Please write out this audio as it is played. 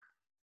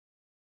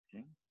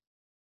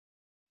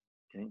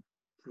Okay,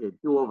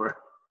 do over.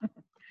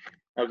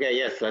 Okay,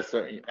 yes, that's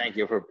thank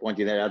you for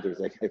pointing that out.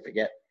 There's I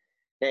forget.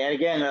 Okay, and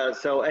again,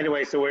 so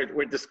anyway, so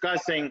we're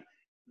discussing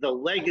the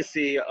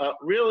legacy,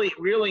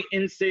 really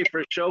in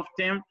Sefer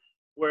Shoftim,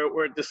 where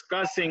we're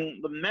discussing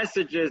the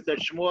messages that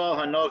Shmuel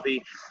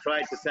Hanavi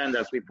tried to send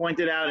us. We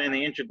pointed out in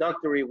the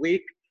introductory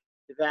week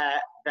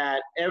that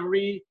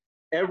every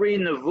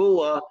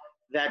nevuah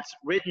that's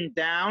written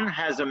down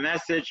has a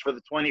message for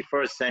the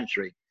 21st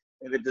century.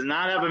 If it does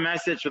not have a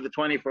message for the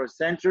 21st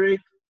century,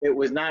 it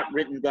was not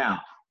written down.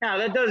 Now,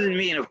 that doesn't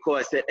mean, of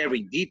course, that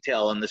every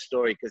detail in the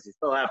story, because you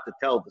still have to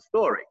tell the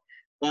story.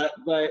 But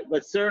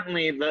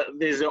certainly,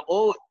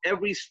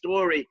 every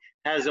story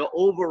has an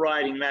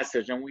overriding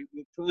message, and we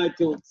tried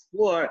to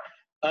explore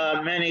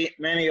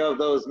many of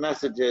those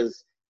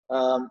messages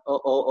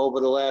over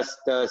the last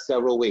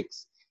several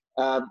weeks.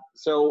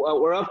 So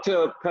we're up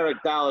to Perek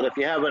Dalet. If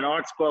you have an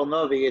Art Scroll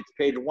Novi, it's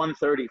page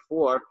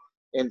 134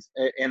 in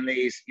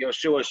the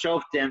Yoshua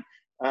Shoftim.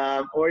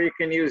 Or you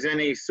can use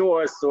any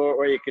source,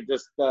 or you could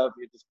just, if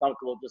you're just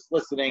comfortable just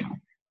listening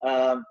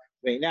to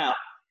me. Now,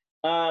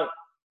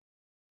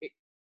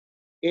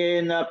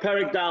 in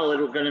Perek Dalet,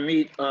 we're going to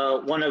meet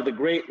one of the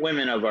great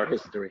women of our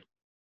history.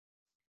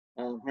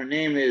 Her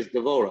name is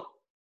Devorah.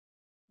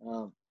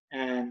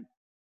 And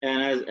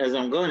as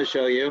I'm going to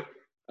show you,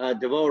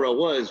 Devorah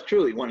was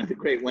truly one of the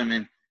great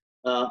women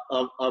of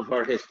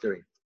our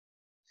history.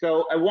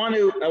 So I want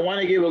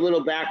to give a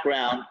little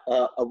background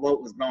of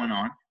what was going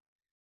on.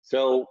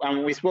 So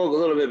we spoke a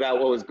little bit about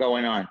what was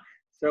going on.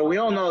 So we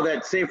all know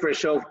that Sefer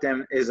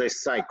Shoftim is a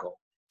cycle.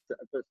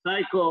 It's a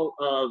cycle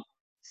of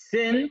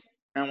sin,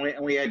 and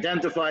we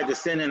identified the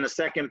sin in the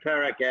second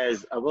parak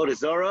as avodah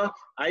zarah,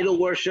 idol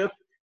worship,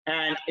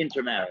 and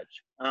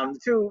intermarriage.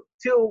 Two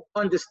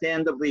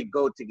understandably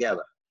go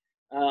together.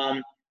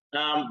 And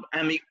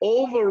the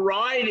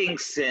overriding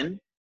sin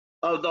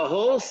of the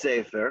whole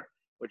Sefer,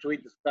 which we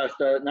discussed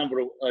a number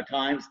of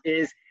times,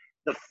 is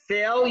the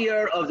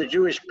failure of the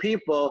Jewish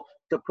people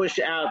to push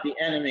out the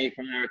enemy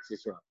from Eretz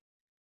Yisrael.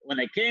 When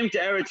they came to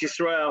Eretz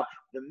Yisrael,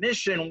 the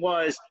mission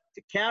was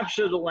to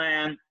capture the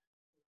land,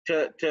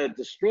 to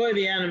destroy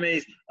the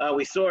enemies.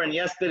 We saw in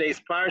yesterday's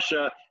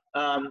Parsha,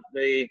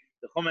 the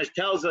Chumash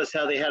tells us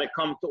how they had to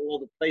come to all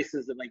the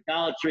places of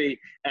idolatry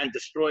and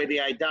destroy the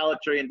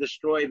idolatry and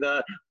destroy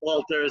the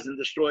altars and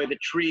destroy the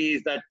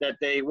trees that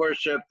they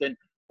worshipped and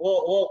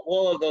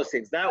all of those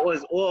things. That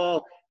was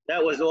all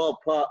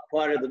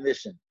part of the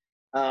mission.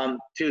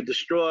 To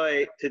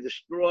destroy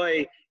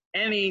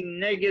any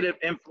negative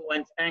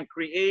influence and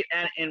create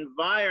an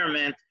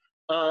environment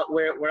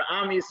where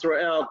Am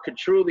Yisrael could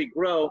truly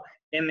grow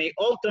in the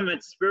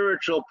ultimate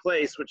spiritual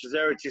place, which is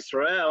Eretz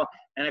Yisrael,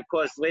 and of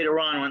course later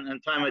on in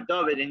time of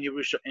David in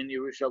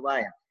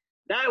Yerushalayim.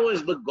 That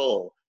was the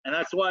goal, and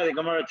that's why the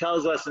Gemara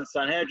tells us in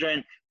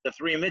Sanhedrin the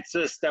three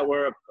mitzvahs that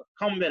were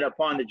incumbent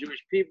upon the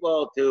Jewish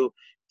people to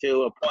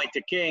appoint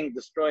a king,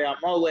 destroy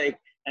Amalek,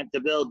 and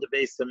to build the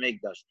Beis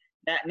Hamikdash.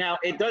 Now,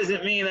 it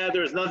doesn't mean that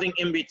there's nothing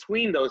in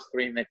between those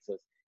three mitzvahs.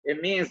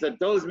 It means that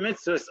those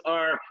mitzvahs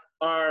are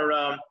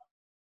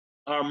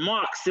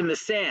marks in the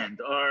sand,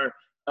 are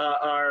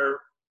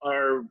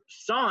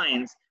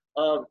signs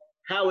of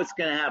how it's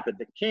going to happen.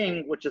 The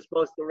king, which is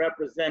supposed to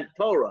represent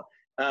Torah,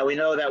 we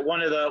know that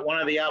one of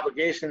the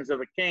obligations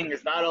of a king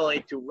is not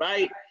only to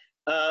write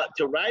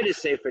a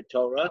Sefer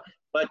Torah,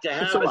 but to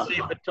have a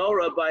Sefer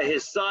Torah by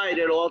his side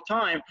at all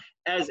time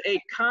as a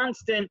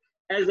constant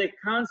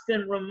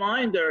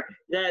reminder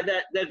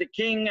that the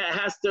king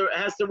has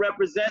to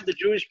represent the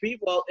Jewish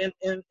people in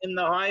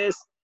the highest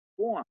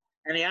form,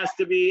 and he has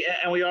to be,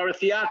 and we are a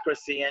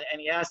theocracy, and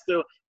he has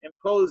to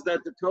impose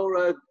that the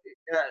Torah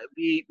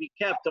be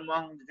kept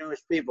among the Jewish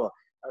people.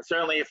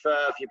 Certainly, if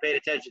you paid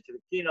attention to the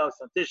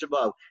keynotes on Tisha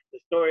B'Av, the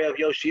story of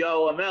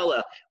Yoshiyahu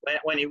HaMelech,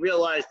 when he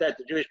realized that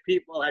the Jewish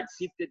people had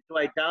seeped into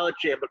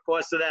idolatry, and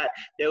because of that,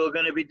 they were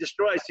going to be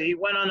destroyed. So he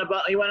went on a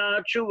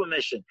tshuva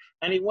mission,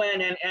 and he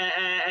went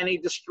and he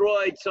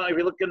destroyed. So if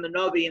you look in the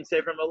Novi and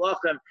Sefer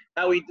Malachim,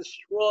 how he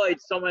destroyed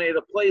so many of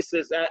the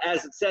places,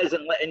 as it says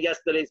in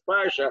yesterday's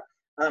parsha,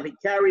 he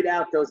carried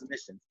out those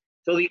missions.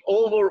 So the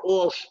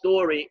overall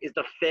story is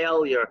the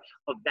failure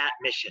of that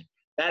mission.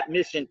 That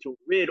mission to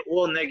rid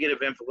all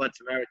negative influence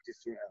of Eretz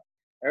Yisrael.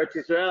 Eretz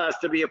Yisrael has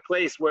to be a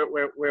place where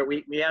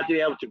we have to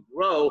be able to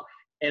grow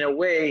in a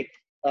way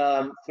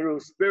through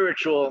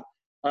spiritual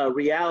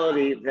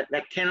reality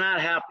that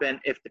cannot happen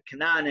if the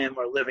Canaanim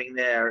are living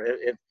there,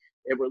 if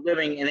we're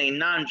living in a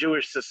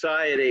non-Jewish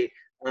society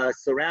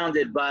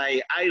surrounded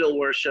by idol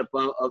worship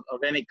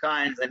of any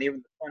kinds, and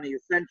even the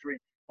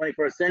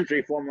 21st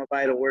century form of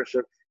idol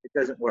worship, it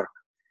doesn't work.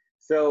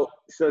 So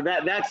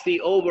that's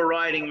the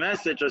overriding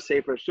message of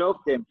Sefer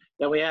Shoftim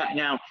that we have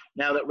now.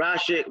 Now that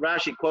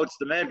Rashi quotes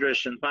the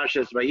Medrash in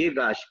Parshas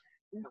Vayigash,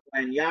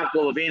 when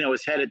Yaakov Avinu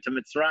was headed to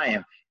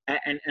Mitzrayim,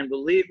 and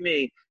believe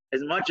me,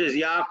 as much as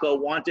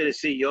Yaakov wanted to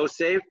see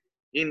Yosef,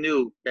 he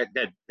knew that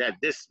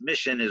this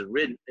mission is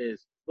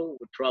full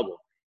of trouble.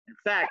 In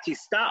fact, he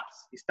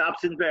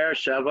stops in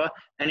Beersheba,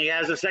 and he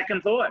has a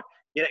second thought.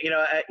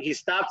 he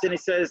stops and he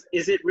says,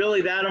 "Is it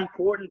really that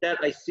important that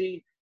I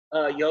see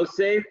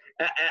Yosef?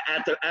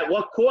 At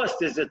what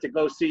cost is it to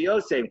go see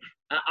Yosef?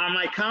 Am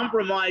I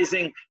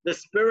compromising the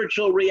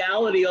spiritual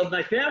reality of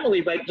my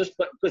family just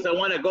because I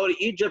want to go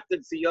to Egypt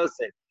and see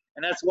Yosef?"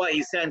 And that's why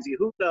he sends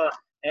Yehuda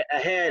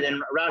ahead.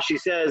 And Rashi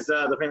says,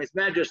 the famous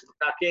Medrash,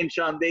 Kakein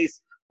Sham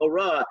Beis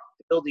Hora,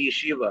 to build the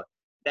yeshiva.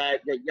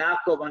 That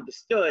Yaakov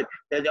understood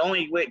that the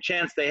only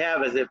chance they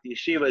have is if the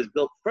yeshiva is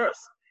built first.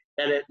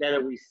 That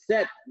if we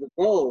set the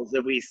goals,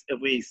 if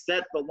we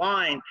set the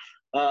line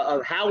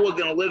of how we're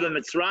going to live in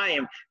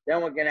Mitzrayim,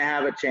 then we're going to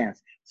have a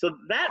chance. So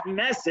that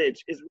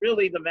message is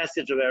really the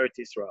message of Eretz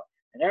Yisrael.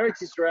 In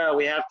Eretz Yisrael,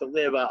 we have to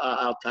live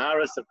al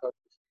Taharas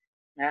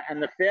HaKodesh.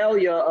 And the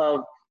failure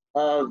of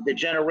the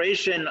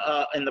generation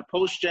and the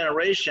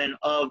post-generation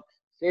of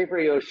Sefer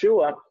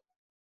Yoshua,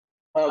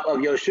 of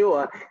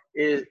Yoshua,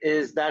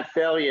 is that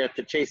failure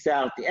to chase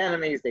out the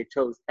enemies. They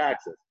chose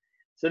taxes.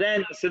 So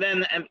then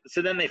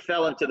they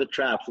fell into the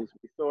traps. We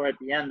saw at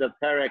the end of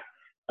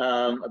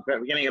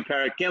beginning of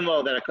Perek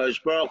Gimel, that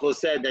HaKadosh Baruch Hu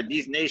said that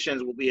these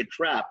nations will be a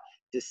trap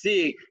to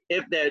see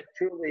if they're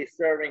truly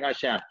serving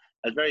Hashem.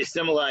 A very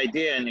similar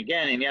idea, and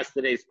again in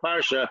yesterday's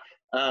parsha,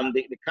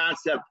 the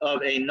concept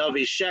of a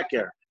Novi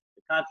Sheker.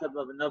 The concept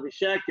of a Novi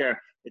Sheker.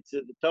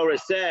 The Torah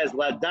says,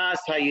 "Ladas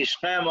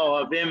hayishchem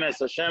ohavim es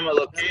Hashem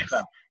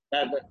Elokeichem,"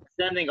 that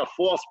sending a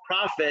false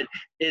prophet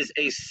is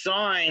a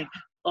sign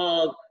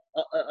of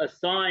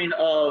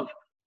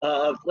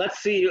let's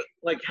see,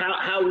 like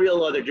how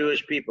real are the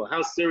Jewish people?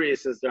 How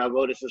serious is their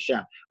avodas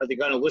Hashem? Are they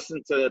going to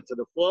listen to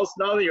the false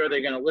Novi, or are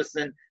they going to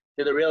listen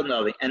to the real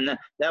Novi? And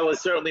that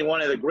was certainly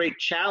one of the great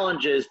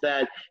challenges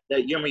that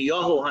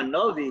Yirmiyahu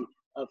HaNovi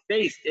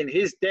faced in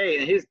his day.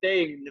 In his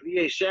day,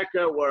 Nevi'ei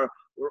Sheker were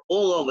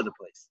all over the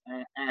place,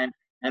 and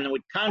it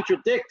would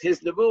contradict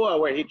his nevuah,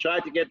 where he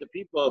tried to get the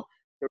people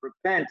to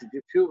repent, to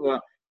do tshuva,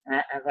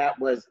 and that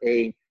was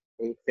a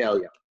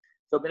failure.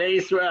 So Bnei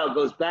Yisrael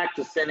goes back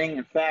to sinning.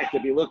 In fact,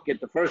 if you look at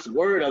the first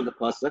word of the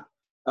pasuk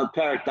of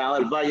Perek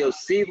Dalet,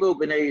 "Vayosivu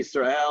Bnei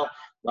Yisrael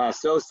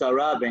la'asos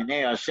hara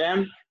b'nei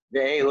Hashem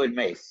ve'ehud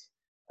meis."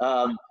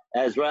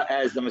 As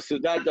the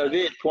Masudat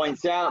David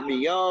points out,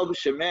 "Miyob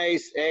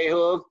shemeis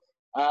Ehud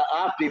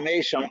af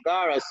b'mei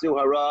Shamgar asu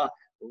hara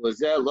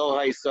u'lezeh lo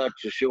ha'isat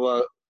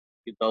Yeshua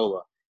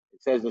gedola."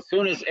 It says, as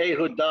soon as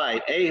Ehud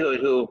died, Ehud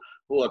who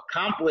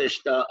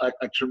accomplished a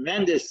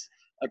tremendous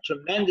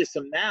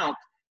amount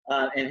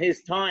in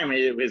his time,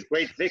 his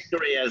great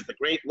victory as the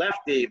great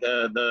lefty,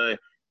 the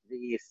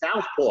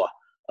southpaw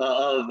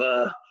of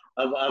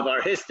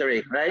our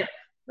history, right?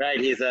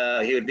 He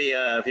would be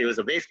if he was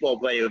a baseball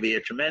player, he would be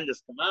a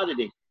tremendous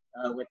commodity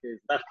with his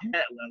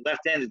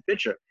left-handed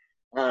pitcher.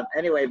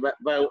 Anyway, but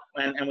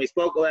we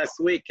spoke last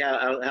week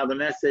how the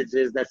message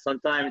is that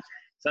sometimes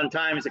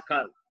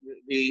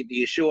the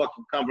Yeshua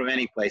can come from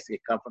any place. It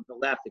can come from the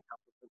left, it can come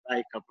from the right,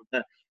 it can come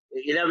from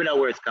you never know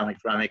where it's coming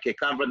from. It could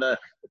come from the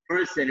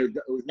person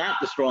who's not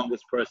the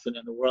strongest person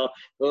in the world,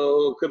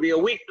 who could be a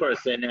weak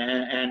person,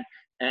 and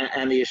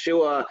the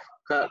Yeshua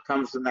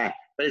comes from that.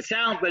 But it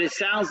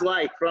sounds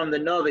like from the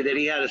Novi that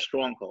he had a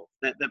stronghold.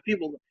 That the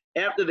people,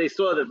 after they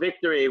saw the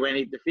victory when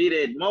he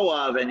defeated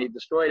Moab and he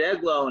destroyed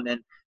Eglon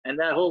and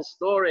that whole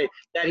story,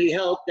 that he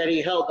held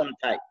them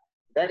tight.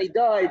 Then he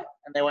died,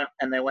 and they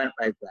went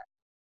right back.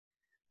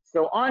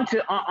 So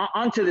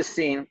onto the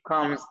scene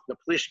comes the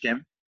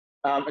Plishtim.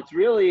 It's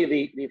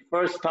really the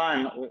first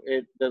time.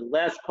 The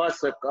last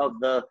pasuk of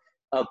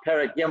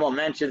Perek Gimel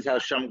mentions how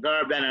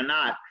Shamgar ben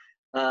Anat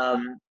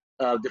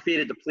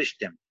defeated the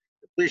Plishtim.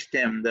 The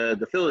Plishtim,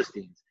 the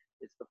Philistines.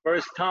 It's the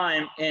first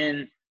time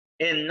in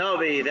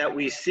Novi that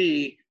we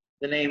see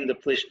the name the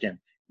Plishtim.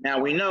 Now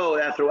we know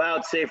that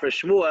throughout Sefer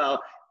Shmuel,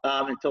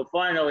 until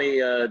finally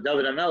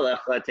David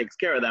HaMelech takes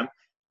care of them,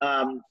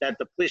 that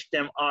the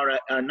Plishtim are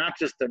not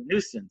just a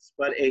nuisance,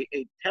 but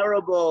a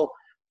terrible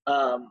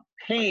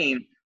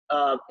pain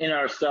in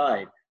our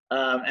side,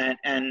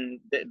 and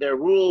their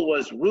rule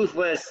was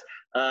ruthless.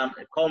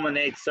 It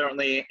culminates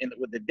certainly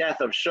with the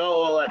death of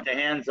Shaul at the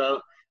hands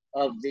of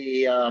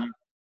the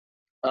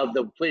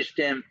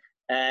Plishtim,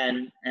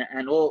 and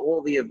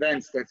all the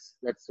events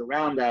that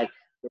surround that.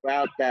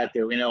 Throughout that,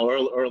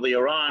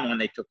 earlier on when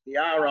they took the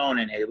Aron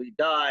and Eli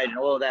died and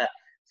all that.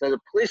 So the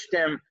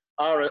Plishtim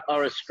are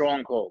a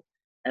stronghold,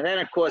 and then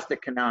of course the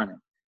Canaanim.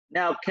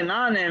 Now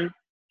Canaanim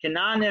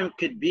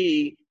could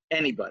be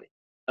anybody.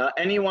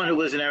 Anyone who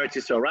lives in Eretz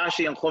Yisrael.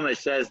 Rashi and Chumash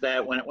says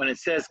that when it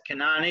says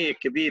Canaani, it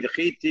could be the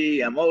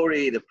Chiti,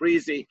 Amori, the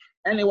Prizi.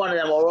 Any one of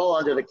them are all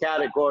under the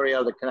category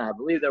of the Canaan. I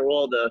believe they're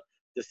all the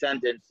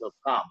descendants of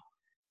Ham.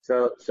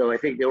 So I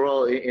think they're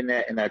all in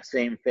that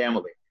same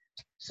family.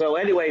 So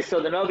anyway, so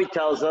the Novi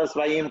tells us,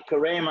 Vayim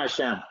Kareim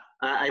Hashem.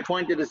 I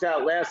pointed this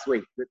out last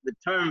week. The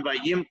term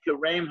Vayim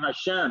Kareim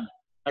Hashem,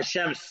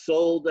 Hashem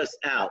sold us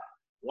out.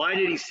 Why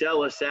did he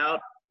sell us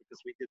out?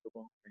 Because we did the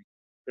wrong thing.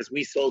 Because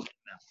we sold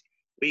him out.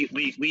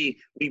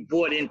 We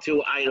bought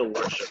into idol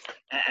worship,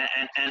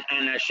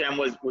 and Hashem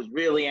was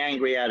really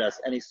angry at us,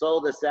 and he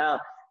sold us out.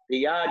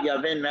 Biyad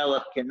Yavin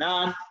Melech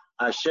Canaan,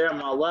 Asher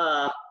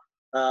Malach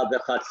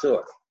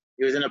Bechatzor.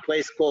 He was in a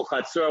place called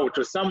Chatzor, which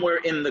was somewhere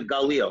in the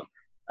Galil.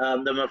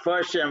 The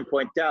Mefarshim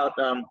point out,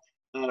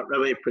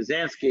 Rabbi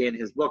Przansky in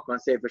his book on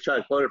Sefer Shah,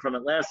 I quoted from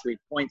it last week,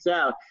 points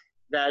out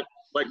that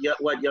what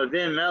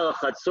Yavin Melech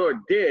Chatzor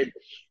did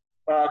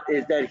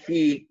is that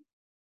he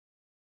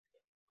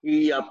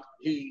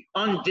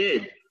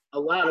undid a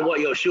lot of what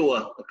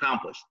Yeshua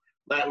accomplished.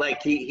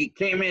 Like he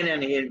came in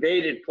and he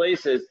invaded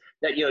places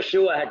that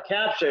Yeshua had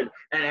captured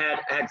and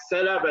had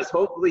set up as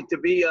hopefully to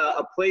be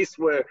a place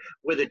where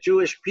the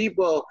Jewish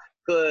people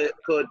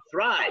could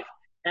thrive.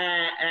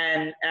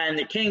 And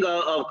the king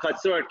of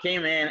Chatzor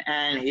came in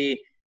and he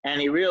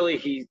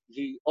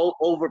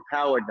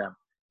overpowered them.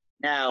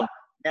 Now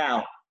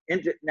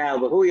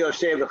the Hu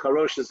Yoshev the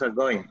Charoshas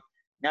Hagoyim.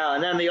 Now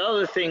and then the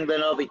other thing the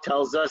Navi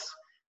tells us,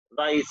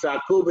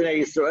 Vayisaku b'nei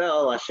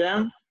Yisrael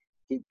Hashem,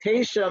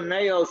 Tesha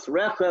Meos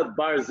Rechav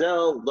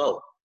Barzel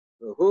Lo.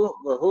 V'hu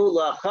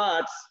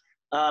lachatz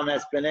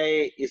es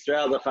b'nei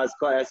Yisrael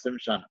v'chazko esem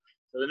shana.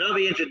 So the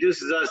Navi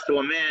introduces us to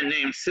a man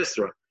named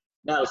Sisera.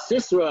 Now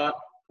Sisera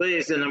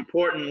plays an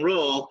important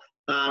role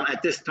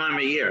at this time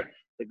of year.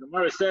 The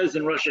Gemara says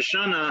in Rosh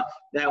Hashanah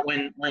that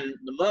when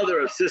the mother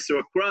of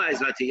Sisera cries,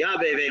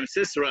 Vatiyabe ve'im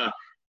Sisera,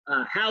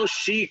 how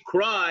she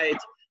cried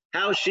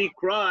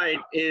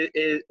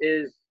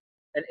is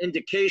an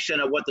indication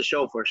of what the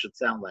shofar should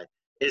sound like.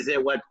 Is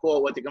it what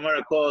the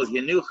Gemara calls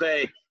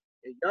Yenuche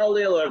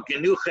Yalil or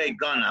Genuche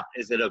Ganap?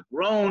 Is it a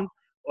groan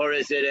or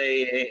is it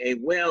a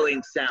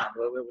wailing sound?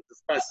 We'll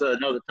discuss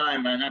another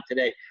time, not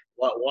today,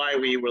 why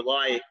we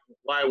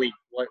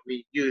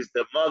use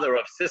the mother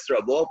of Sisera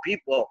of all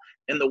people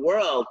in the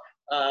world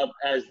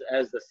as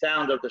the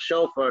sound of the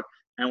shofar,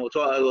 and we'll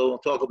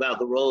talk about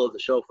the role of the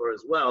shofar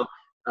as well.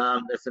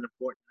 That's an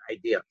important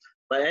idea.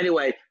 But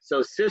anyway,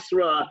 so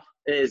Sisera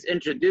is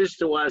introduced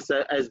to us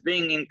as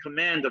being in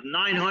command of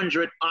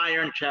 900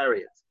 iron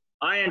chariots.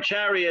 Iron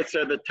chariots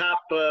are the top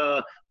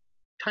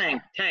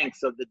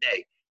tanks of the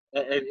day.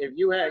 It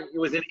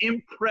was an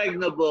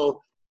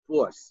impregnable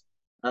force.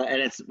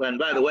 And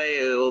by the way,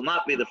 it will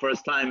not be the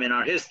first time in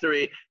our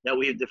history that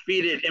we've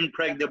defeated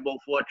impregnable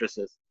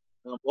fortresses.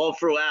 All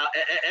throughout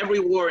every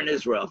war in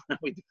Israel,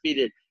 we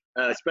defeated,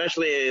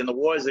 especially in the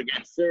wars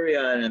against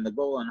Syria and in the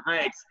Golan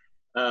Heights.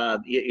 There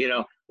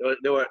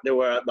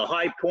were the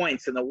high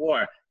points in the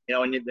war.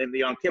 In the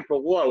Yom Kippur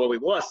War, where we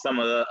lost some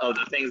of the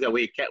things that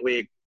we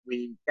captured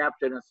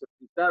in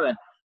 '67.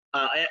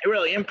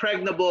 Really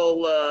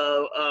impregnable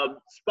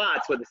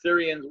spots where the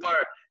Syrians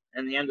were.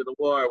 And the end of the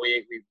war,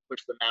 we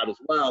pushed them out as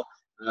well.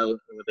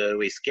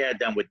 We scared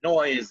them with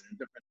noise and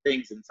different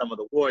things in some of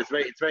the wars.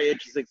 It's very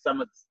interesting,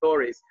 some of the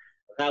stories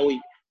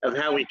of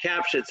how we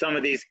captured some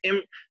of these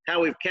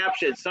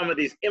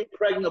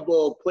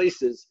impregnable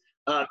places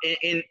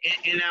in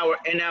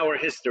our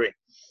history.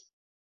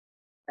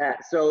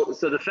 So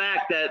the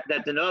fact that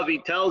the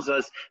Navi tells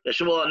us, that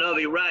Shmuel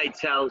Navi writes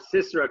how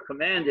Sisera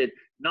commanded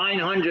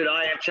 900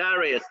 iron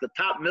chariots, the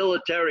top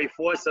military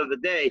force of the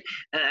day,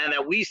 and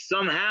that we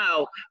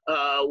somehow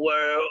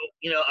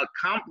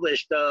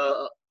accomplished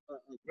a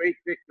great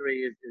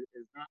victory is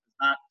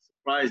not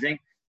surprising.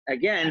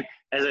 Again,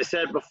 as I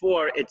said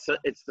before, it's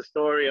the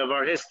story of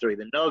our history.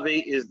 The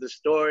Navi is the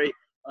story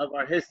of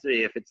our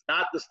history. If it's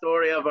not the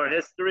story of our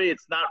history,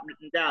 it's not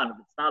written down. If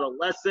it's not a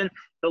lesson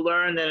to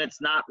learn, then it's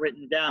not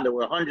written down. There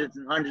were hundreds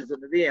and hundreds of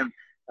Nevi'im,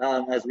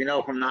 as we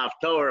know from the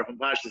Haftorah, from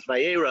Parshas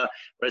Vayera,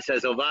 where it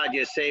says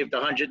Ovadia saved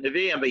 100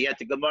 Nevi'im, but yet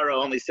the Gemara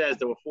only says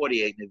there were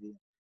 48 Nevi'im.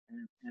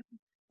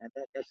 And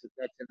that's an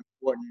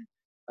important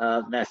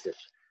message.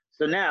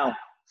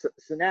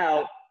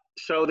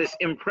 So this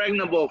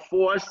impregnable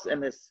force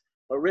and this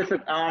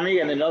horrific army,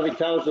 and the Navi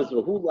tells us,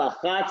 V'hu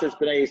lachatz es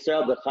b'nei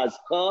Yisrael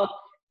b'chazko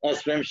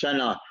esrim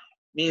shana,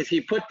 means he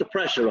put the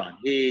pressure on,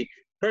 he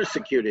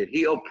persecuted,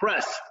 he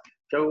oppressed,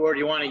 whichever word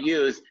you want to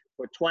use,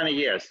 for 20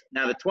 years.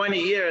 Now the 20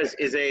 years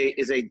is a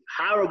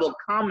horrible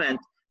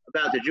comment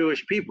about the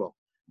Jewish people,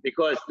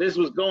 because this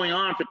was going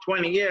on for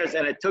 20 years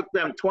and it took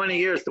them 20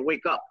 years to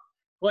wake up.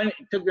 It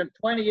took them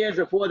 20 years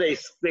before they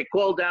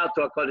called out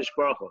to HaKadosh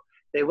Baruch Hu.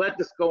 They let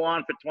this go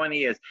on for 20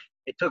 years.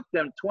 It took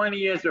them 20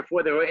 years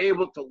before they were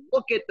able to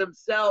look at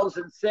themselves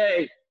and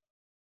say,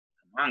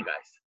 come on, guys.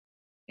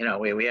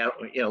 We have,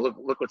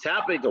 look what's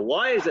happening.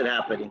 Why is it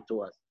happening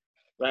to us?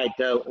 Right?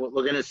 We're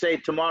going to say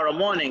tomorrow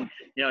morning,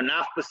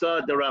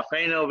 Nachbasa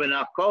derachenu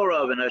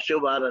v'nachkora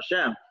v'nashuv ad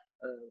Hashem,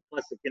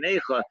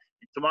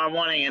 tomorrow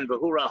morning in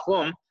V'hu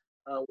Rachum,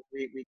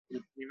 we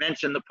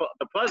mentioned the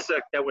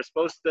pasuk that we're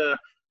supposed to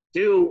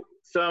do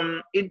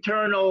some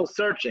internal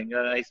searching.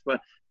 I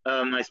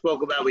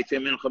spoke about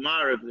between Mincha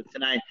Marav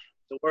tonight.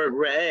 The word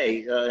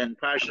Re'eh in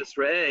Parshas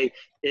Re'eh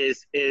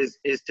is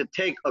to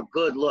take a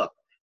good look.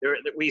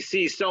 We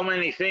see so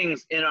many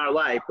things in our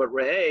life, but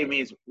Re'eh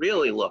means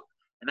really look.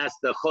 And that's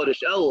the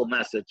Chodesh Elul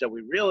message, that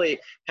we really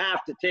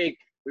have to take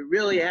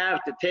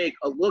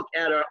a look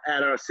at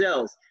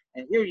ourselves.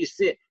 And here you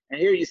see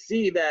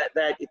that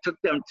it took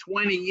them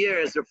 20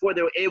 years before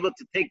they were able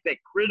to take that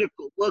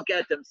critical look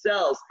at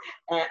themselves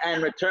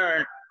and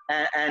return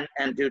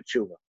and do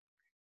tshuva.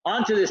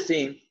 Onto the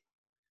scene,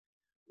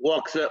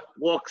 walks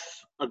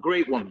a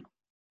great woman,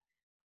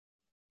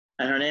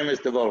 and her name is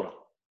Devorah.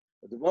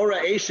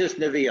 Devorah Eishes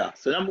Neviah.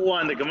 So number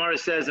one, the Gemara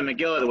says in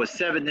Megillah there was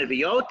 7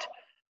 Neviot.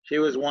 She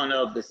was one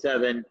of the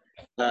 7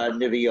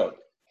 Neviot.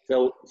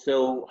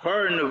 So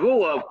her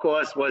Nevuah, of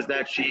course, was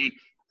that she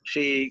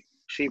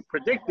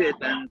predicted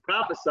and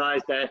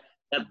prophesied that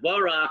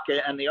Barak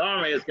and the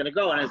army is going to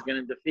go and is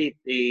going to defeat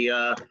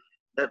the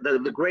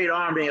great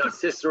army of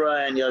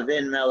Sisera and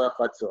Yavin Melech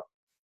Hatzor.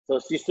 So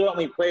she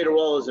certainly played a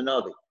role as a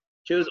Navi.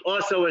 She was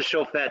also a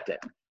Shofetet.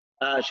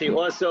 She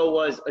also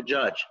was a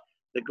judge.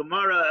 The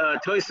Gemara,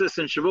 Tosfos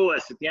and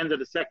Shavuos, at the end of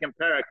the second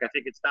parak, I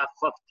think it's Daf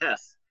Chaf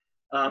Tes,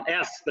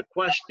 asks the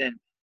question.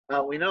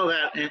 We know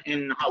that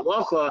in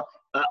Halacha,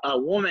 a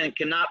woman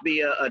cannot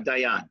be a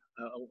Dayan.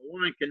 A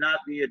woman cannot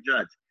be a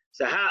judge.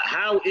 So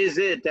how is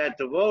it that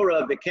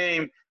Devorah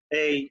became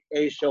a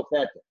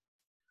Shofetet?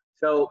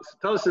 So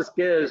Tosfos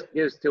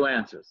gives 2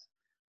 answers.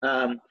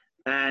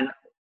 And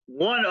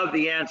one of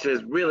the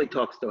answers really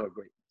talks to her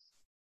greatness.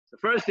 The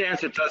first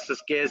answer Tosfos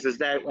gives is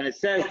that when it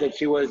says that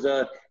she was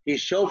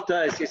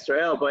Hishofta es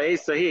Yisrael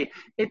ba'esahi,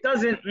 it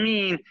doesn't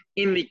mean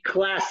in the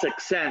classic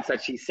sense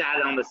that she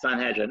sat on the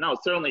Sanhedrin. No,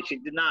 certainly she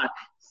did not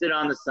sit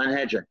on the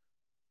Sanhedrin,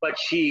 but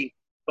she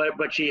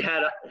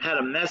had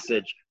a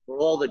message for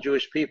all the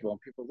Jewish people,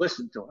 and people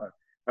listened to her.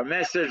 Her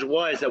message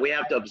was that we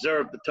have to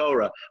observe the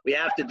Torah, we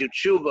have to do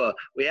tshuva,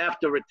 we have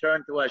to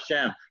return to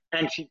Hashem.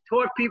 And she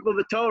taught people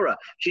the Torah.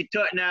 She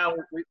taught. Now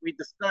we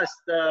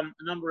discussed a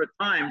number of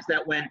times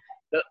that when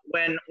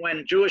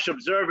Jewish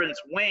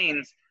observance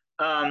wanes,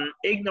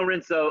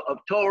 ignorance of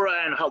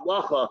Torah and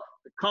halacha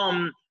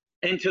come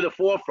into the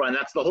forefront.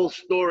 That's the whole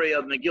story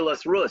of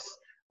Megillas Rus.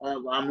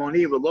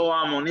 Amoni v'lo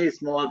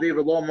Amonis, Moavi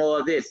v'lo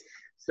Moavis.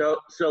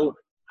 So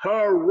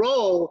her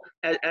role,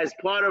 as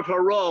part of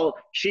her role,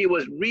 she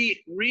was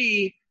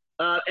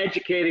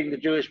educating the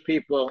Jewish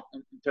people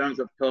in terms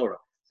of Torah.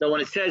 So when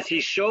it says he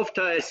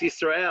shofta es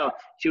Yisrael,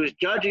 she was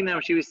judging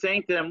them. She was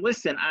saying to them,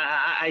 "Listen,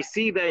 I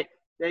see that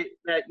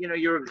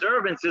your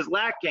observance is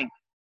lacking.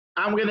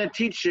 I'm going to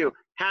teach you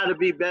how to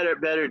be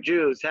better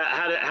Jews,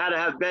 how to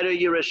have better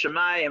Yiras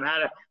Shamayim, how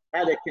to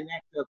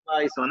connect to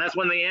Klal Yisrael." And that's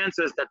one of the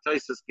answers that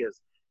Tosfos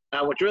gives,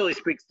 which really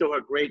speaks to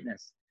her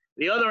greatness.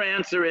 The other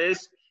answer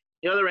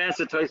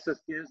Tosfos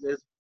gives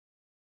is,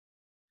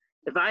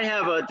 if I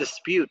have a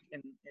dispute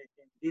in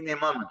Dinei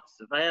Mammos,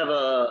 if I have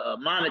a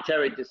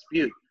monetary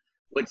dispute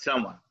with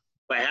someone,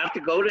 do I have to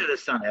go to the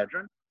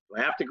Sanhedrin? Do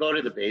I have to go to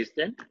the Beis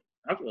Din?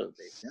 I don't have to go to the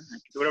Beis Din. I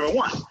can do whatever I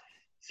want.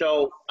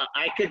 So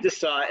I could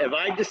decide, if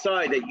I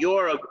decide that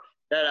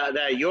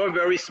you're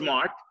very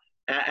smart,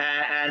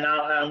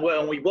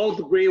 and we both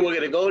agree we're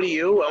going to go to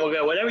you,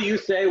 and whatever you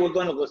say, we're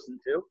going to listen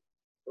to.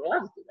 We'll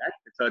have to do that.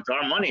 So it's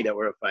our money that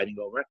we're fighting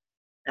over.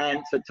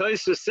 And so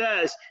Tosfos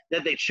says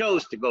that they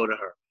chose to go to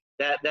her.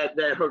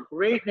 That her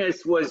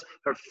greatness was,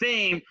 her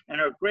fame and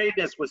her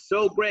greatness was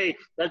so great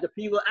that the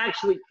people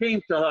actually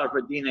came to her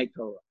for Dinei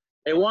Torah.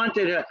 They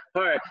wanted her.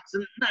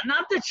 So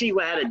not that she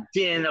had a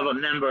din of a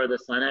member of the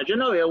Sanhedrin.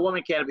 No, a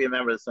woman can't be a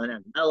member of the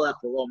Sanhedrin. Melech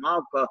v'lo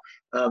Malka.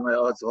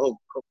 It's a whole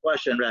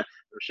question that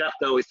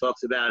Shachta always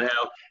talks about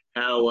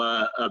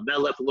how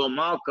Melech v'lo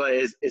Malka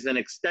is an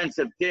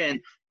extensive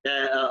din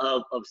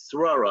of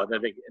Srora,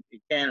 that they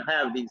can't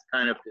have these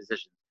kind of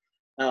positions.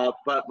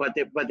 But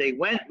they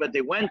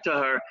went to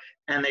her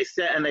and they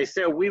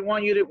said, we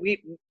want you to,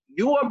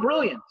 you are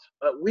brilliant.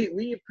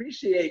 We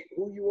appreciate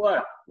who you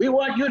are. We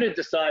want you to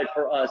decide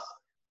for us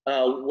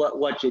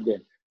what you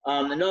did.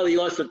 He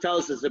also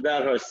tells us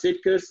about her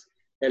sitkus,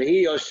 that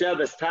he Yoshev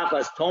es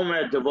tachas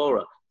Tomer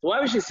Devorah. So why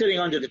was she sitting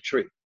under the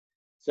tree?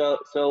 So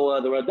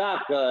the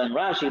Radak and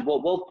Rashi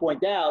both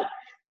point out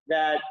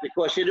that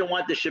because she didn't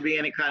want there should be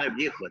any kind of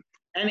yichud,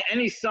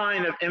 any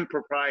sign of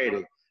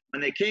impropriety.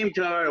 When they came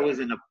to her, it was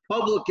in a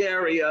public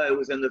area, it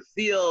was in the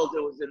field,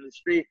 it was in the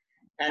street,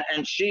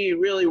 and she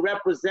really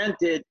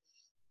represented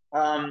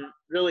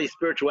really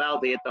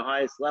spirituality at the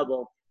highest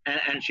level,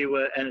 and she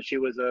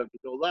was a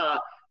gedolah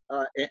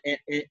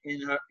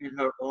in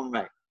her own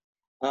right.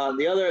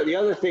 The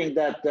other thing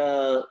that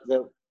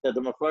the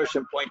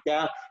Mefarshim point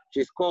out,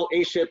 she's called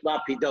Eshet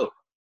Lapidot,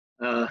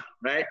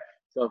 right?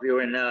 So if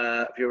you're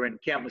in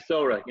Camp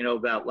Masora, you know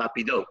about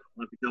Lapidot.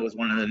 Lapidot was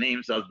one of the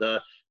names of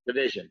the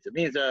divisions. It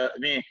means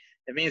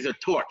a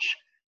torch,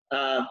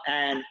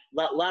 and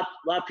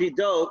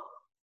Lapidot.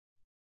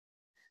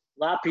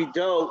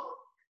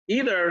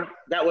 Either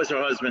that was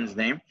her husband's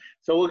name.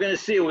 So we're going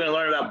to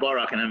learn about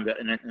Barak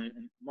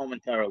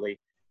momentarily.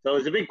 So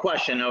it's a big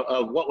question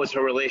of what was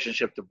her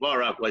relationship to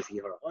Barak. Was he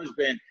her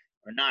husband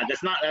or not?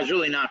 That's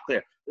really not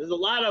clear. There's a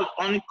lot of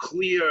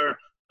unclear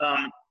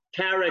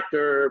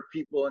character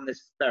people in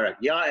this parak.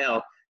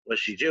 Yael, was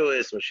she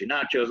Jewish? Was she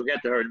not Jewish? We'll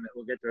get to her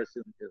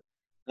soon too.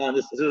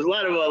 There's a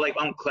lot of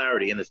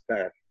unclarity in this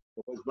parak.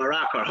 Was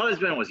Barak her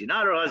husband? Was he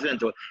not her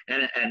husband?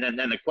 And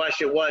then the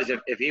question was,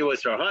 if he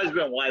was her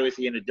husband, why was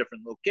he in a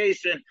different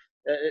location?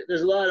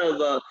 There's a lot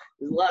of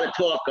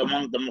talk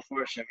among the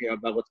Mefarshim here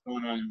about what's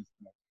going on in this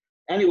parak.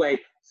 Anyway,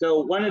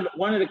 so one of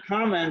the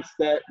comments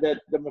that the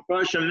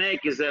Mepharshim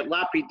make is that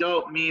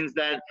lapidot means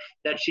that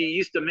she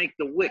used to make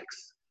the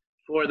wicks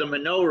for the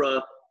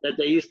menorah that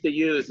they used to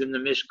use in the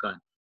Mishkan.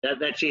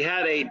 That she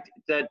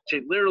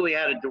literally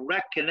had a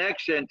direct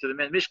connection to the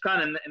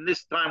Mishkan, and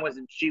this time was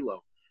in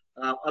Shiloh,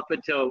 up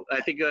until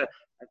I think the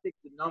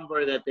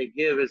number that they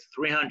give is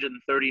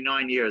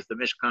 339 years. The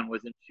Mishkan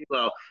was in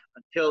Shiloh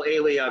until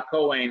Eli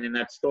Cohen in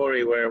that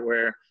story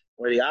where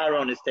the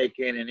Aaron is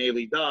taken and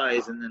Eli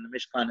dies, and then the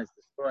Mishkan is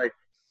destroyed.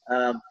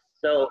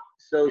 So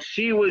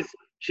she was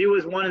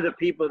one of the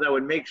people that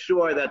would make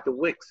sure that the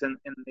wicks in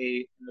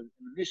the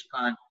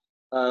Mishkan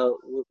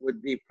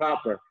would be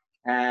proper,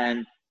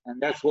 and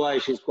that's why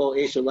she's called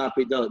Esha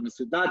Lapidot.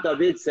 Mesudat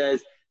David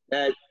says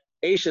that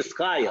Esha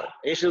Chaya,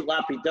 Esha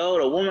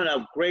Lapidot, a woman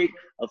of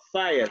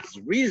fire,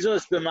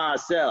 Rizos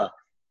b'Maaseh,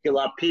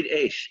 Kilapid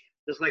Esh,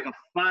 just like a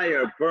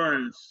fire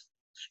burns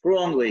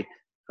strongly.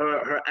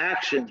 Her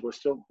actions were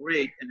so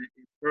great, and it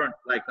burnt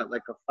like a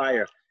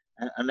fire,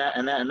 and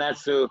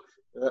that's who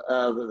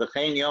the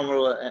Chayin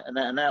Yomru,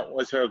 and that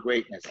was her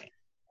greatness,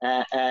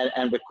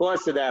 and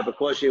because of that,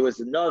 because she was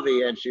a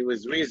Novi and she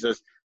was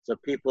Rizos, so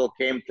people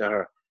came to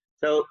her.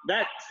 So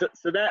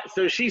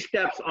she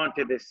steps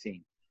onto this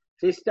scene.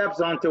 She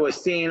steps onto a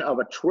scene of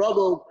a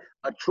troubled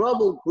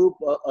group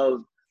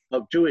of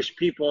Jewish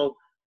people,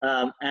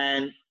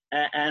 and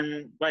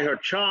by her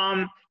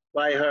charm,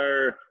 by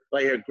her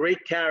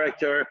great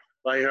character,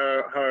 by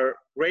her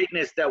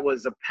greatness that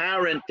was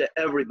apparent to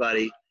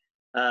everybody,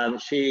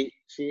 she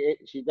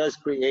does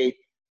create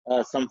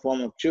some form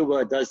of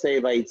tshuva. It does say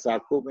by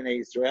Yitzhaku b'nei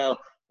Israel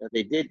that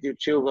they did do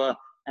tshuva,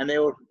 and they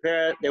were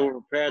prepared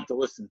to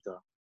listen to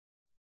her.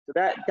 So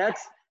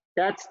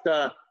that's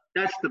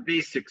the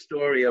basic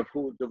story of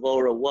who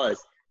Devorah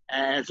was,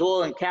 and it's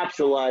all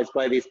encapsulated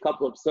by these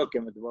couple of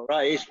psukim.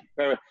 Devorah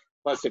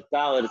pasuk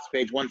Dalet, it's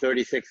page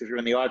 136 if you're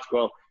in the Art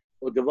Scroll.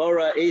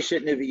 Devorah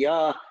Eshet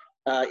Neviah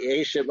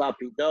Eshet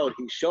Lapidot.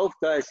 He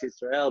shofta es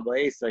Yisrael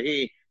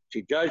ba'esahi.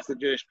 She judged the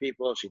Jewish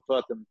people. She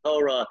taught them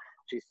Torah.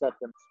 She set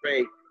them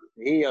straight.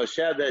 He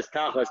Yosheves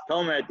Tachas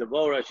Tomer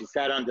Devorah. She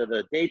sat under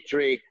the date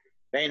tree.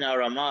 Vein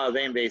Aramah,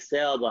 Vein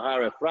Beisel,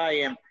 Bahar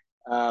Ephraim.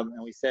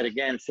 And we said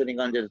again, sitting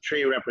under the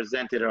tree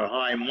represented her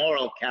high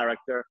moral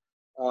character.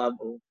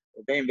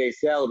 Vein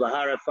Beisel,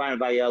 Bahar Ephraim,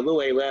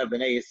 Vayalu Elev,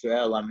 Bnei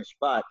Yisrael,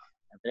 Mishpat.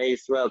 And Bnei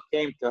Yisrael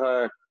came to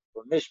her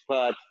for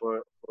Mishpat,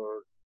 for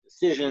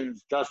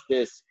decisions,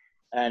 justice,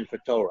 and for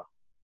Torah.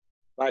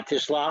 By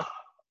Tishlach.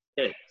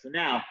 Okay,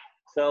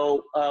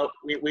 so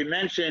we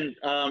mentioned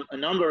a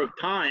number of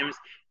times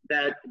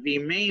that the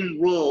main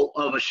role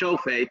of a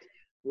shofet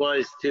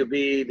was to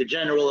be the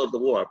general of the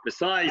war,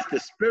 besides the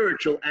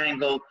spiritual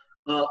angle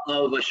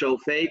of a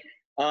shofet.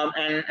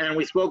 And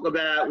we spoke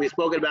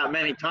about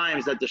many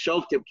times that the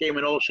shoftim came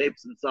in all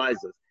shapes and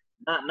sizes.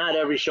 Not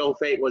every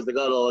shofet was the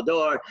Gadol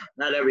Ador.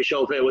 Not every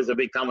shofet was a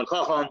big Talmud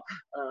Chacham.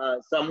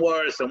 Some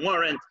were, some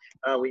weren't.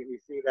 We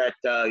see that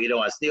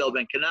Asniel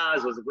ben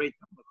Kenaz was a great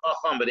Talmud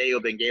Chacham, but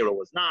Eyal ben Gera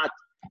was not.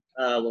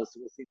 We'll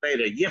see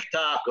later.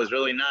 Yiftach was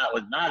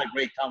not a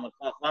great Talmud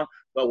Chacham,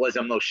 but was a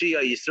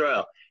Moshiach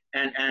Yisrael.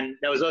 And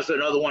there was also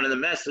another one of the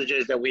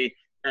messages that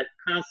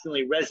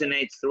constantly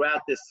resonates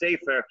throughout this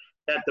sefer,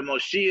 that the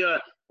Moshiach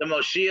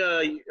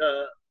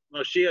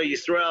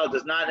Yisrael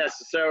does not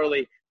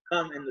necessarily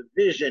come in the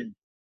vision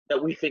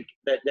that we think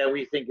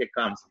it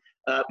comes.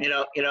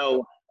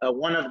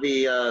 One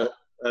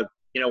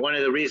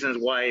of the reasons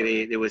why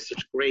there was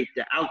such great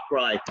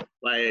outcry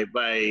by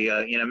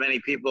many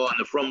people in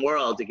the frum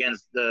world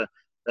against the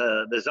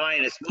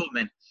Zionist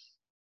movement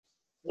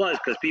was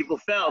because people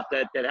felt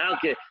that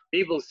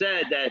people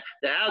said that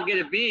how could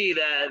it be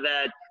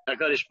that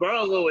HaKadosh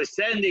Baruch Hu is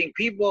sending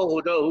people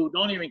who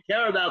don't even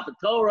care about the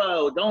Torah,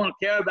 who don't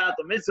care about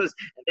the mitzvahs,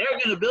 and they're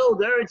going to build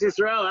Eretz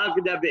Yisrael? How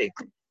could that be?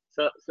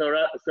 So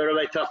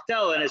Rabbi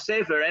Tachtel in his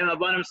Sefer Em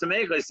Abanim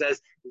Samecha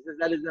says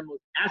that is the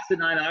most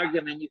asinine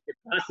argument you could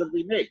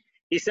possibly make.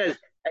 He says,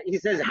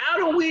 how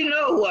do we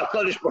know who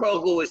HaKadosh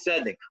Baruch Hu was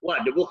sending?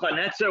 What,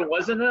 Nebuchadnezzar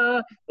wasn't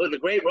the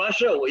great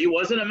Russia? He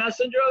wasn't a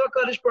messenger of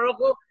HaKadosh Baruch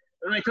Hu?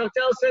 Rabbi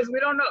Tachtel says we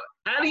don't know.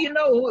 How do you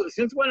know who?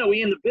 Since when are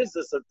we in the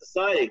business of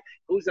deciding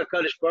who's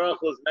HaKadosh Baruch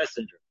Hu's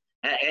messenger?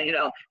 And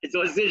it's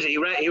always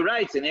interesting. He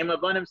writes in Em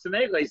Abanim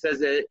Samecha. He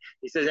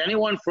says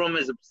anyone from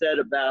is upset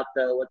about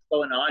what's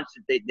going on.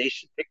 They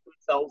should pick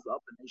themselves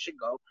up and they should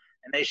go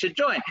and they should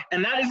join.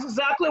 And that is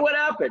exactly what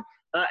happened.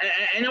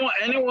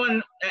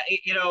 Anyone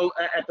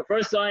at the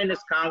first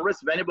Zionist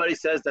Congress, if anybody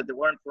says that there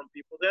weren't from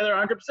people there, they're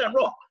 100%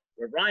 wrong.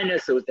 Rav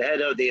Reines, who was the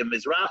head of the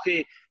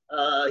Mizrahi,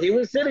 he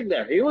was sitting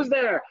there. He was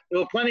there.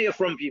 There were plenty of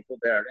from people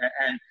there,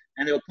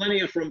 and there were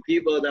plenty of from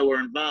people that were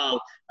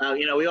involved.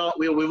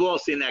 We've all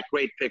seen that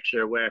great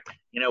picture where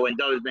when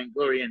David Ben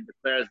Gurion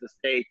declares the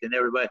state, and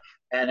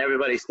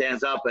everybody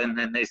stands up and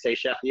then they say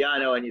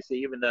Shechianu, and you see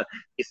even the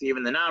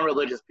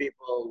non-religious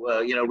people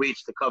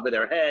reach to cover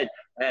their head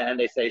and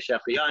they say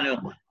Shechianu.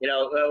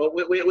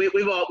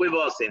 We've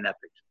all seen that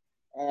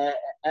picture,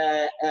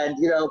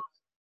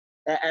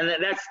 And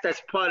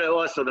that's part of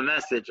also the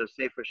message of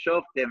Sefer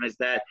Shoftim is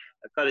that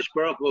Kadosh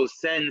Baruch Hu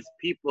sends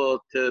people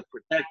to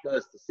protect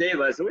us, to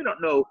save us. And we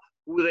don't know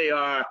who they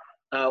are,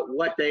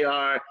 what they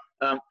are.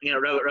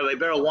 Rabbi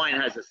Beryl Wine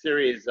has a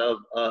series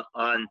of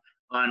on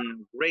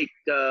great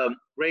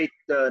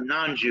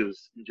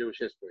non-Jews in Jewish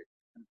history,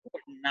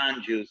 important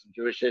non-Jews in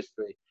Jewish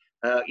history,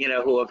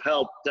 who have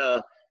helped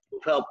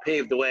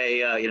pave the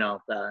way.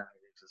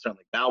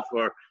 Certainly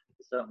Balfour,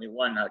 certainly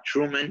one.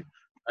 Truman,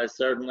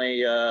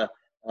 certainly.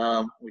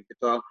 We could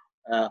talk.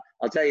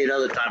 I'll tell you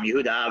another time.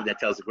 Yehuda Avner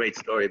tells a great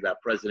story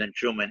about President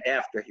Truman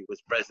after he was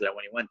president,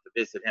 when he went to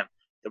visit him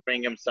to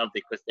bring him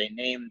something, because they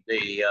named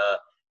the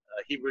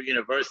Hebrew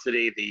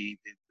University the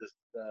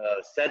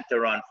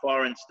Center on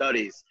Foreign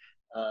Studies,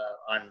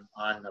 on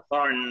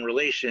Foreign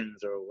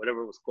Relations, or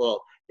whatever it was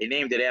called. They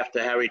named it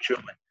after Harry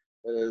Truman.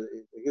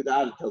 Yehuda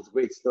Avner tells a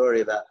great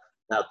story about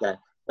that.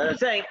 But I'm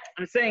saying,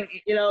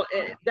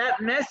 that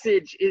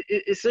message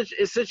is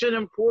such an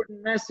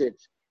important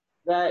message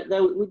that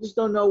we just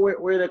don't know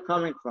where they're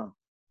coming from.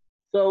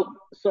 So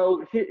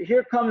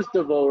here comes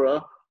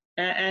Devorah,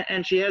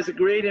 and she has a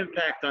great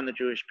impact on the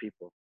Jewish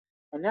people.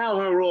 And now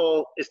her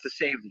role is to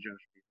save the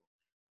Jewish people.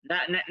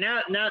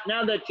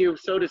 Now that you,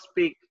 so to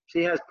speak,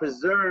 she has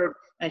preserved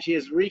and she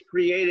has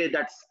recreated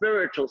that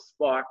spiritual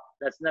spark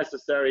that's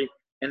necessary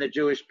in the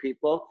Jewish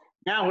people.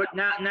 Now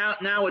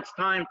it's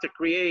time to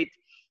create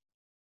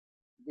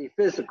the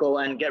physical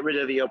and get rid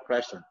of the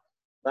oppression.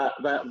 But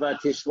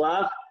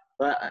Tishlach.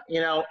 But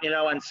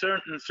and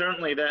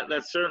certainly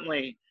that's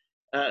certainly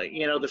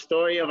the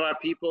story of our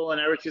people in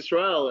Eretz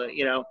Yisrael.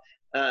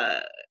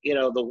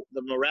 The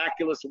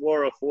miraculous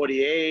war of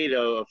 48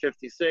 or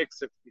 56,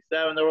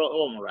 67. They're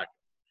all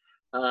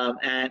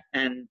miraculous,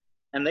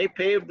 and they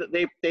paved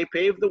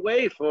the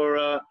way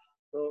for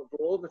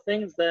all the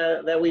things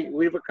that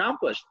we've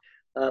accomplished.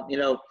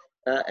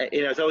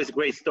 It's always a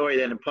great story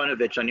that in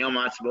Ponevezh on Yom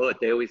Ha'atzmaut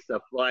they always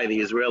fly the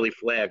Israeli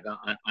flag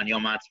on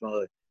Yom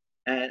Ha'atzmaut.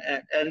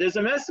 And there's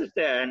a message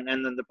there, and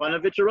then the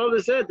Ponevezh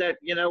Rovah said that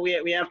we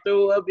have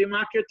to be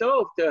makir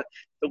tov to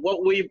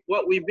what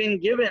we've been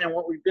given and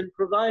what we've been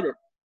provided,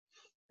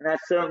 and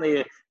that's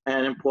certainly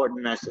an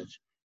important message.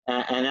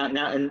 And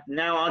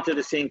now onto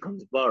the scene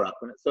comes Barak.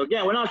 So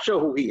again, we're not sure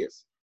who he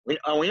is. We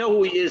know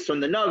who he is from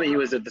the Navi. He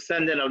was a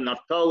descendant of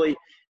Naphtali,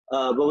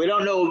 but we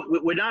don't know.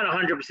 We're not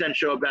 100%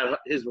 sure about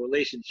his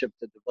relationship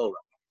to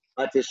Devorah.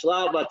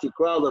 Vatishlav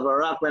vatikra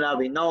leVarak ben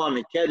Avinoam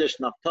mikedesh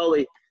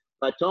Naphtali.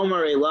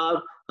 Vatomer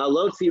elav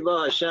halot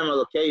tziva Hashem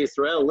Elokei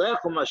Yisrael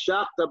lech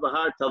u'mashachta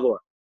b'har Tavor.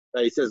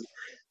 He says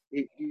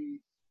she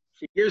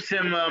gives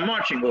him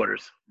marching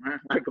orders, right?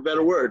 Like a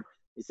better word.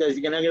 He says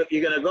you're gonna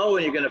go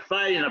and you're gonna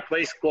fight in a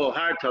place called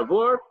Har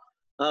Tavor.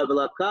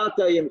 V'lakalta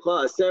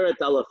yimcha aseret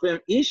alafim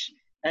ish,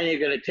 and you're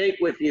gonna take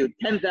with you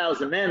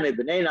 10,000 men.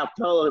 B'nei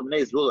Naphtali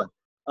b'nei Zvulun.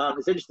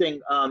 It's interesting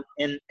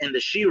in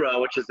the Shira,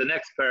 which is the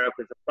next paragraph,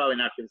 which I'm probably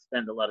not going to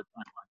spend a lot of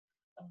time on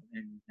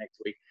in next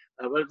week,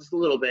 but just a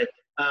little bit.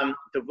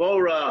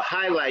 Devorah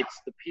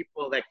highlights the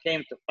people that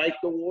came to fight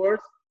the wars,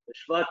 the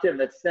Shvatim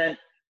that sent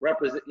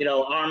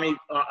army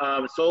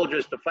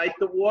soldiers to fight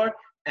the war,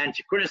 and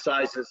she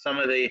criticizes some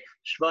of the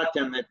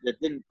Shvatim that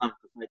didn't come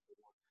to fight the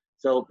war.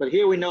 So, but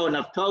here we know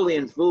Naphtali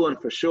and Zvulun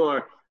for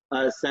sure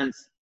sent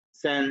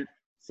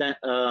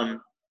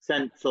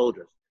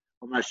soldiers.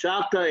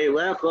 Umashakta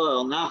elecha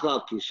el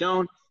nachal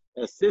kishon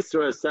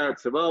Sisera sarat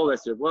tzavo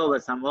v'sirvo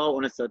v'samlo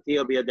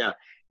u'nesatio b'yadav.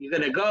 You're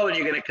going to go and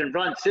you're going to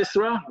confront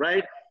Sisera,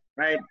 right?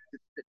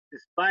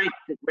 Despite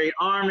the great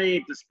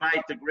army,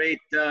 despite the great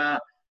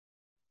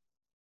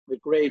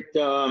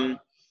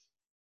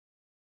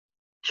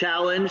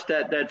challenge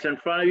that's in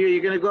front of you,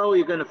 you're going to go,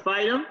 you're going to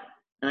fight him,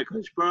 and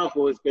Kadosh Baruch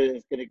Hu is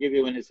going to give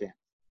you in his hand.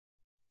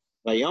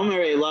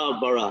 Vayomer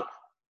elav Barak.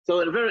 So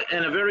in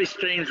a very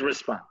strange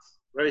response.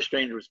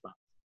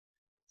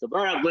 So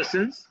Barak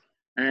listens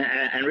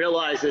and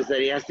realizes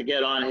that he has to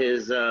get on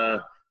his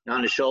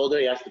shoulder.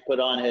 He has to put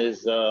on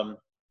his what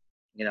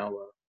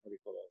do you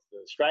call those?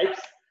 The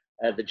stripes,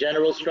 the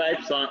general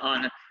stripes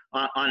on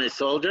his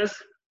soldiers,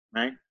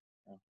 right?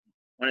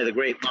 One of the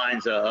great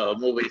lines of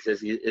movies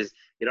is you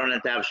don't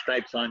have to have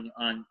stripes on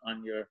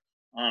your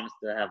arms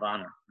to have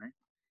honor, right?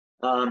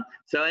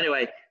 So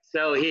anyway,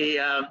 so he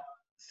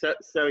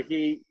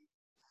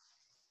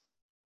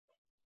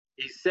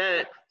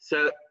said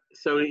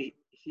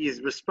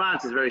his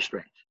response is very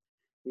strange.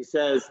 He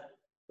says,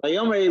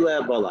 Im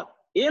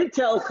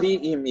telchi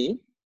imi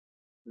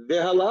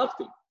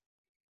v'halafti.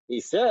 He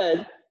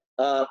said,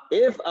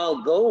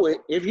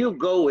 if you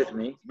go with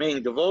me,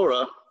 meaning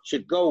Devorah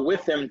should go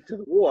with him to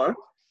the war,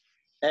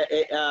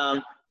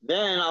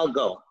 then I'll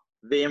go.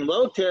 V'im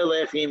lo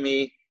telech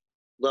imi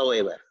lo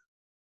elech.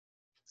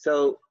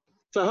 So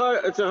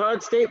it's a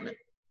hard statement.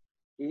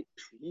 He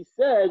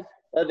said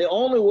that the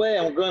only way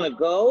I'm going to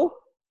go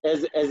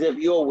is as if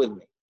you're with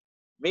me.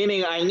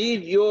 Meaning I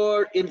need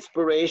your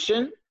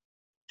inspiration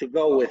to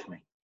go with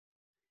me.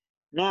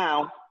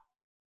 Now,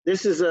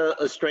 this is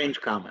a strange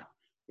comment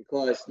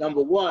because,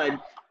 number one,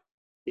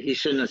 he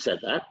shouldn't have said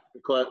that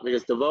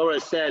because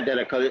Devorah said that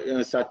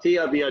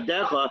Satya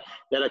biyadecha,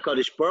 that a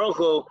Kadosh Baruch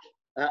Hu,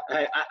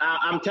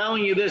 I'm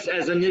telling you this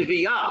as a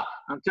Niviyah.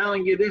 I'm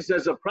telling you this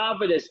as a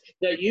prophetess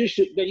that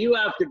you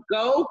have to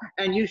go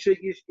and you're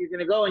going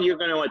to go and you're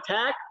going to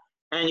attack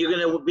and you're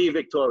going to be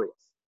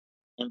victorious.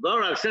 And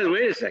Barak says,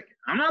 wait a second,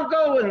 I'm not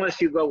going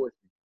unless you go with me.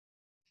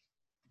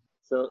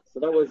 So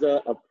that was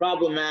a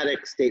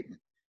problematic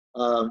statement.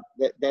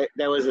 That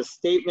was a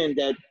statement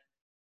that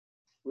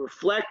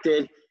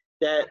reflected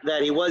that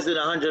he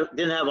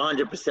didn't have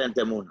 100%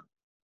 emunah.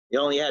 He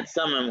only had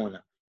some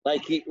emunah.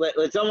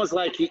 It's almost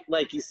like he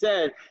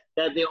said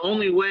that the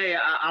only way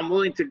I'm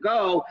willing to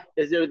go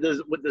is with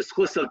the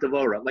schus of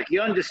Devorah. Like he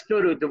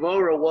understood who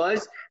Devorah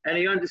was, and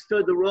he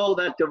understood the role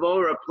that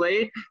Devorah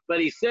played. But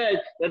he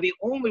said that the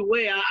only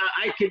way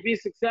I could be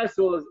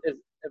successful is if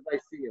I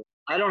see you.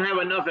 I don't have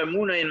enough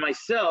emunah in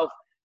myself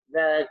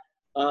that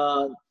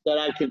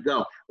I could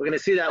go. We're going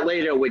to see that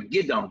later with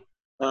Gidon.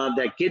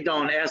 That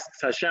Gidon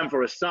asks Hashem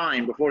for a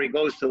sign before he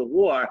goes to the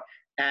war,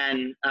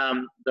 and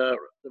the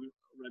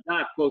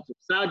Radak quotes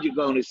Saadia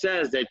Gaon, who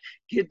says that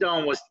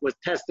Gidon was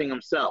testing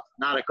himself,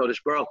 not a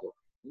Kodesh Baruch Hu.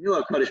 He knew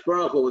a Kodesh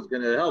Baruch Hu was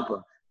going to help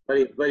him,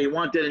 but he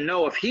wanted to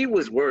know if he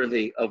was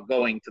worthy of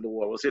going to the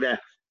war. We'll see that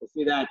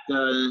in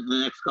the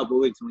next couple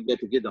of weeks when we get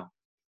to Gidon.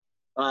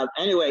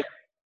 Anyway,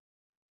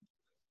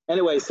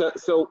 so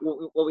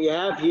what we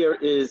have here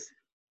is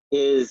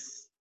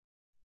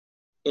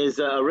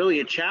really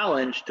a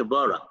challenge to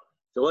Barak.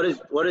 So what does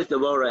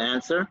Devorah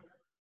answer?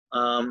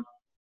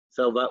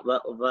 So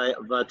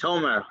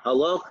Vatomer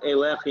Haloch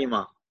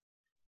Elechima.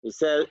 He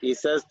says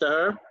to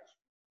her,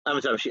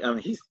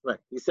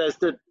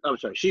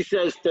 she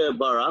says to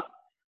Barak,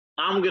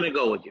 I'm going to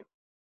go with you.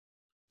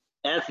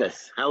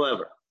 Ephes,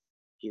 however,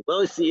 you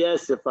lost your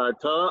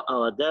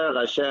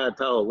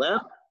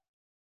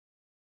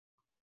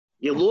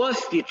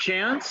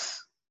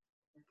chance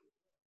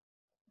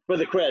for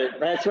the credit.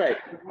 That's right.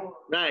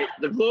 Right.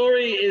 The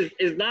glory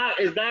is not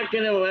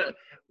going to,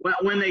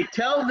 when they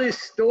tell this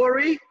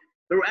story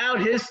throughout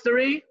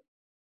history,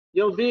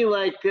 you'll be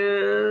like,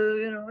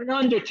 an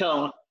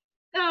undertone.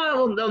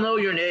 They'll know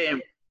your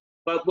name.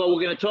 But we're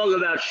going to talk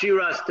about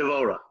Shiras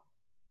Devorah.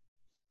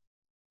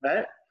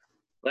 Right?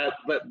 But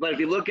if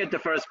you look at the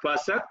first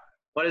pasuk,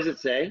 what does it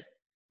say?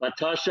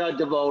 Vatasha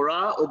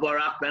Devorah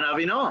uBarak ben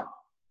Avinoam.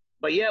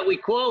 But yet we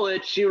call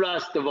it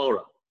Shiras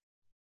Devorah.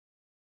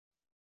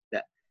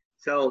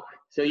 So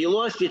you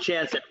lost your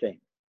chance at fame.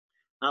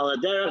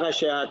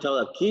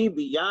 Ki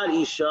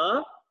biyad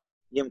isha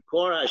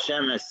yimkor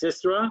Hashem as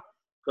Sisera,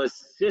 because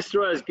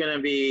Sisera is going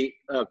to be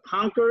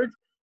conquered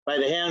by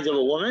the hands of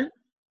a woman.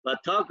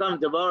 Vatakam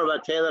Devorah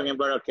vatelach and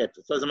baraket.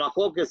 So there's a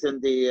machlokas in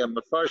the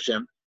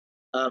Mefarshim,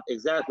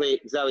 exactly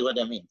what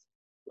that means.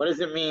 What does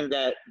it mean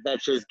that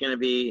he's going to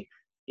be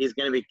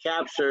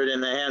captured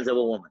in the hands of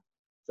a woman?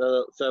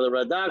 So the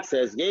Radak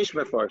says Yesh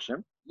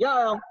Mefarshim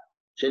Yael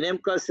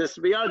Shenimka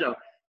Sisera.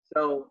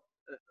 So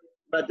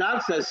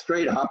Radak says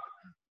straight up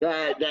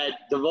that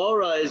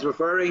Devorah is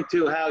referring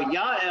to how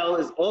Yael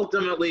is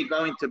ultimately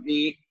going to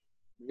be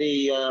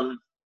the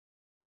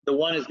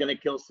one who's going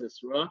to kill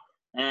Sisera,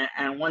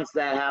 and once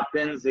that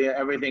happens,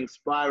 everything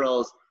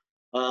spirals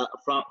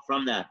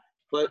from that.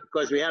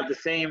 Because we have the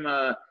same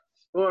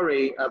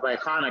story by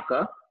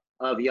Hanukkah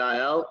of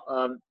Yael.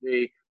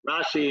 The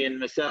Rashi in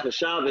Masechah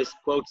Shabbos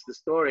quotes the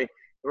story.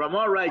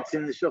 Ramah writes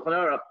in the Shulchan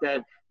Aruch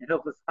that in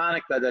Hilchos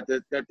Hanukkah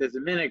that there's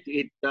a minute to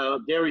eat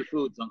dairy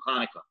foods on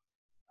Hanukkah,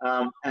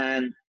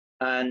 and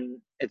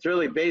it's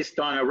really based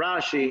on a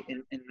Rashi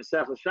in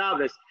Masechah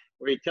Shabbos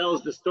where he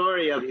tells the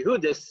story of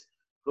Yehudis,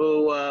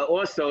 who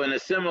also in a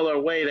similar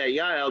way that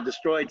Yael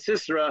destroyed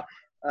Sisera,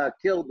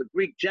 killed the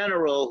Greek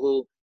general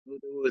who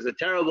was a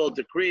terrible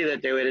decree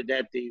that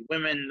the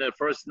women the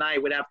first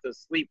night would have to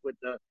sleep with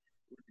the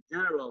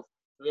generals.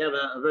 We have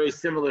a very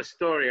similar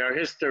story. Our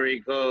history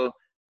goes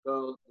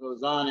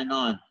on and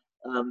on.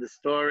 The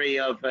story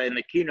of, in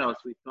the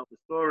keynotes, we tell the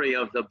story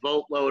of the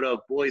boatload of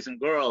boys and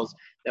girls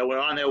that were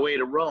on their way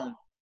to Rome,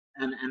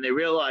 and they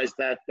realized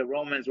that the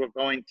Romans were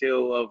going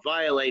to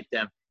violate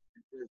them.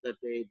 That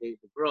the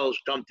girls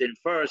jumped in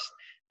first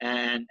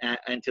and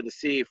to the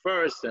sea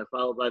first,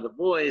 followed by the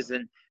boys,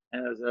 and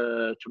there was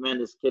a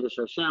tremendous Kiddush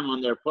Hashem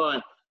on their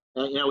part.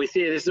 We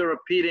see this is a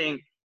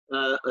repeating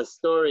a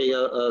story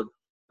of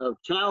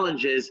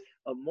challenges,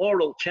 of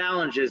moral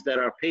challenges that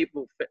our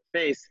people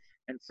face.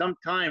 And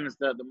sometimes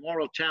the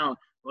moral challenge,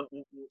 we'll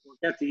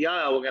get to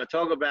Yael, we're going to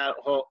talk about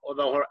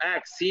although her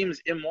act seems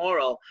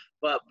immoral,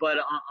 but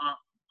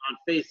on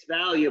face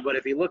value, but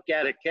if you look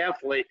at it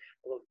carefully,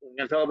 we're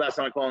going to talk about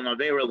something called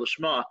Avera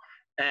Lishma,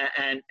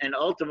 and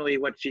ultimately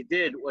what she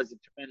did was a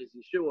tremendous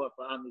Yeshua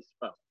for Am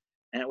Yisrael.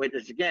 And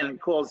which again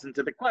calls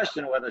into the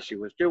question whether she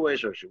was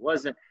Jewish or she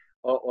wasn't,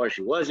 or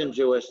she wasn't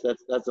Jewish.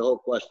 That's the whole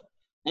question.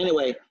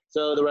 Anyway,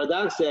 so the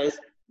Radak says,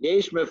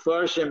 Yesh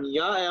Mefarshim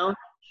Yael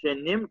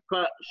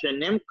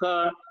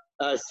Shenimka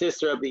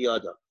Sisera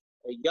Biyada.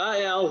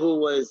 Yael,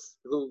 who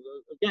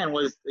again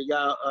was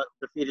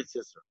defeated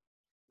Sisera.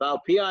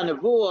 Valpia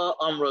Nevuah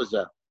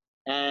Amroza.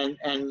 and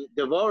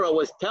Devorah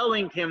was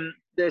telling him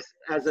this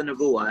as a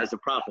nevuah, as a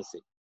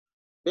prophecy.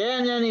 The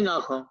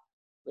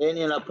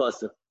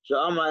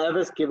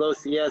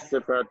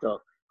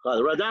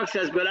Radak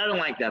says, but I don't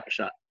like that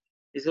pshat.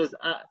 He says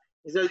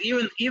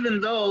even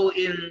though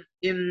in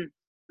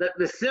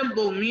the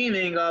simple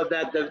meaning of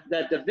that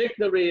the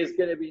victory is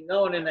going to be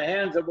known in the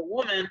hands of a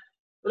woman,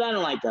 but I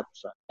don't like that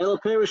pshat. Elo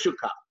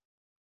perishuka.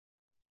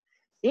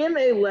 Im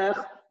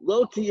elech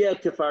lo tiyeh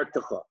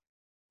tifartecha.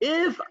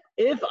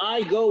 If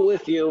I go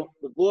with you,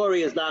 the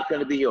glory is not going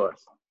to be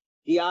yours.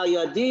 Ki al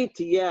yadi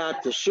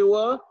tiyeh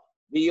teshua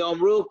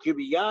v'yomru ki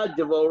biyad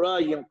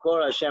Devorah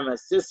yimkor Hashem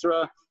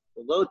esisra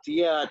lo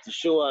tiyeh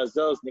teshua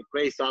azos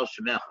nikreis al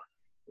shemecha.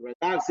 The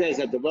Radak says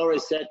that Devorah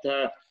said to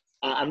her,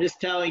 I'm just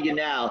telling you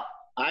now,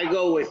 I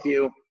go with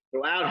you.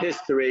 Throughout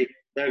history,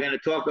 they're going to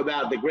talk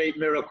about the great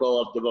miracle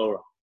of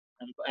Devorah.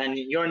 And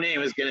your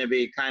name is going to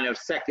be kind of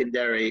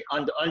secondary,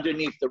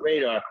 underneath the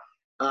radar.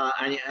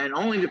 And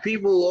only the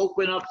people who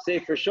open up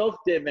Sefer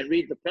Shoftim and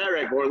read the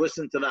Perek or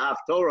listen to the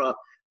Haftorah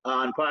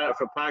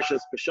for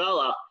Parshas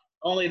Peshalach,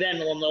 only then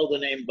will know the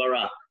name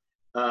Barak,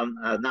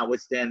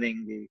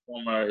 notwithstanding the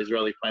former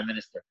Israeli prime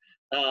minister.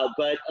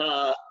 But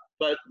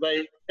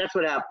that's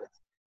what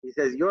happens. He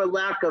says your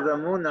lack of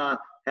emunah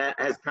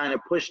has kind of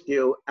pushed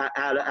you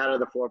out of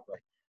the foreplay,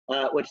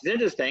 which is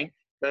interesting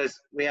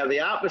because we have the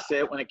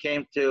opposite when it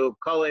came to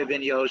Kalev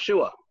and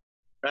Yehoshua,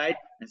 right?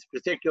 And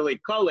particularly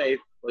Kalev.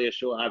 Well,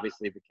 Yeshua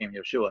obviously became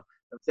Yeshua.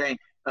 I'm saying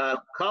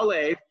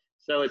Kalev.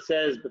 So it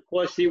says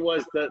because he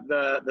was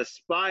the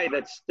spy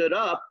that stood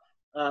up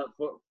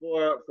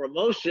for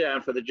Moshe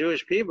and for the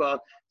Jewish people.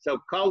 So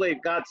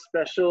Kalev got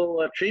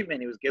special treatment.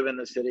 He was given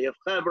the city of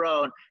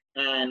Hebron,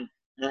 and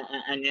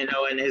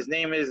his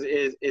name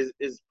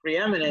is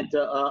preeminent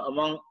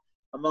among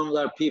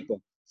our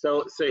people.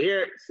 So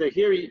here,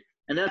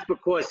 and that's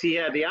because he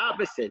had the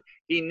opposite.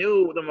 He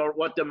knew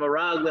what the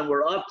Meraglim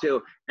were up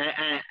to,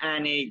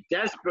 and he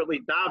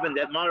desperately davened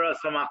at Maras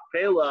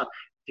HaMachpelah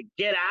to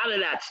get out of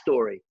that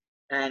story.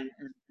 And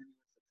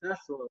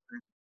successful.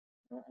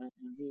 And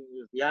he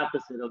was the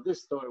opposite of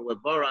this story, where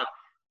Barak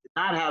did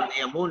not have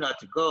the emunah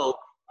to go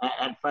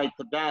and fight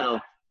the battle.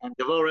 And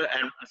Devorah,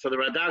 and so the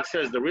Radak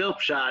says the real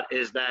pshat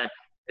is that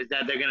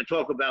they're going to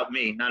talk about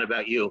me, not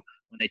about you,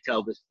 when they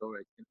tell this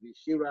story. It's going to be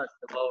Shiras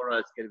Devorah.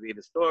 It's going to be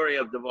the story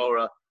of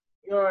Devorah.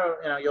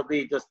 You'll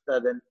be just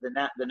the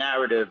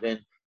narrative in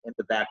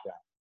the background.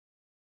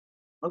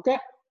 Okay,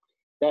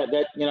 that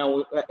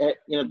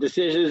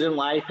decisions in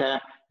life,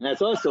 and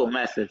that's also a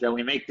message that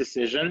we make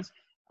decisions.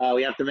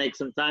 We have to make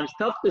sometimes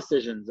tough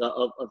decisions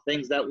of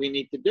things that we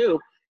need to do,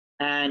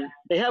 and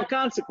they have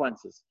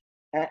consequences.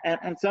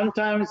 And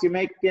sometimes you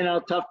make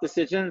tough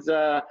decisions.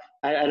 I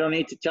don't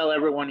need to tell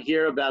everyone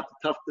here about the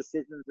tough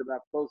decisions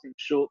about closing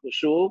the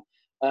shul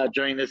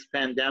during this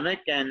pandemic,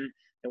 and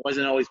it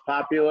wasn't always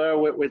popular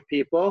with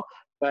people.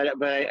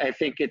 But I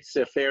think it's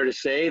fair to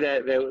say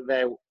that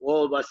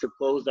all of us who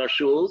closed our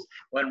shuls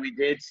when we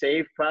did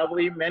saved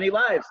probably many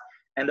lives.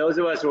 And those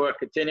of us who are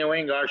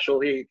continuing our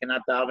shul here, you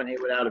cannot daven here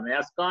without a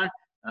mask on.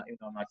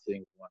 I'm not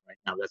sitting with one right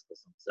now. That's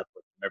because I'm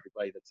separate from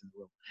everybody that's in the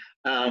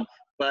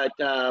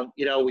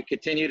room. We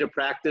continue to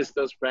practice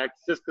those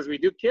practices because we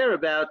do care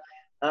about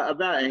it.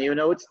 And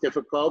it's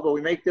difficult, but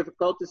we make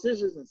difficult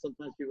decisions, and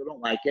sometimes people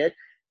don't like it.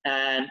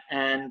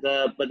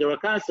 But there are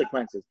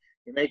consequences.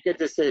 You make a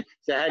decision.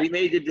 So had he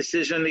made the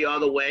decision the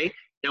other way,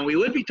 then we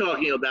would be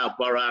talking about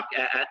Barak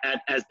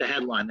as the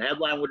headline. The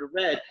headline would have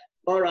read,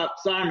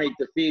 Barak's army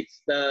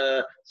defeats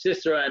the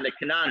Sisera and the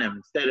Canaanim.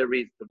 Instead it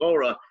reads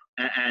Devorah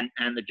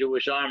and the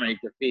Jewish army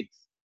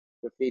defeats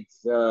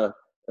the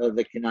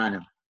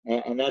Canaanim.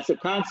 And that's a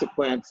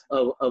consequence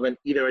of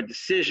either a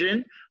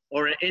decision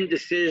or an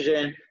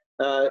indecision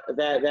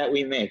that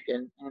we make.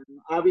 And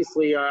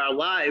obviously our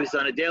lives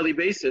on a daily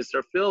basis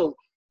are filled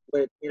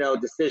with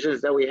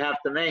decisions that we have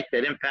to make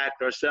that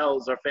impact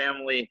ourselves, our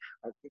family,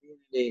 our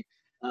community,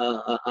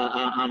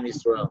 Am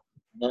Yisrael.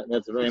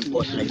 That's a very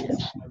important idea.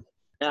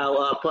 Now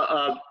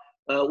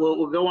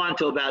we'll go on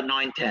to about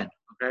 9:10.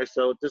 Okay,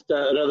 so just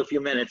another few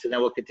minutes, and then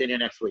we'll continue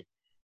next week.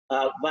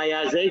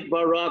 Vayazek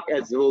Barak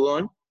at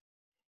Zvulun,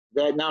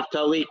 that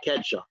Naphtali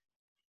Kedsha.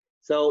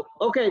 So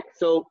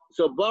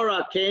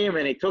Barak came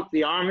and he took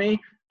the army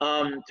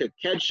to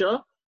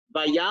Kedsha.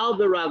 Vayal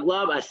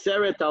v'raglav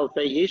aseret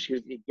alfei ish,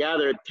 he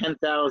gathered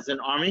 10,000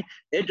 army.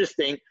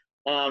 Interesting.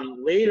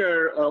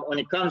 Later, when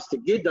it comes to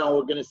Gideon,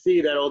 we're going to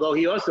see that although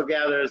he also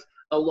gathers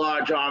a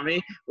large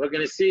army, we're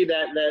going to see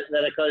that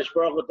HaKadosh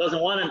Baruch Hu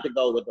doesn't want him to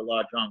go with the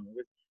large army.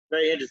 It's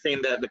very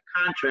interesting the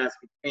contrast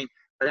between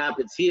what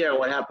happens here and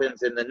what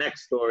happens in the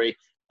next story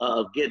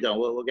of Gideon.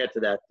 We'll get to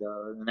that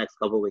in the next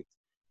couple of weeks.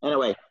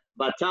 Anyway,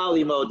 Batal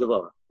Imo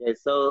Devorah. Okay,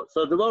 so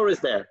Devorah is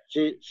there.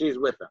 She's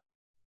with him.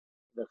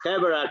 The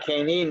Cheber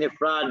HaKeni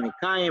Nifrad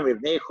Mikayim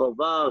Rivnei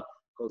Chovav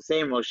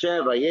Kosei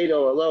Moshe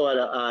Vayedo Alo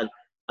Ad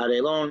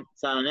Elon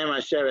Tzananem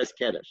Asher Es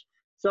Kedesh.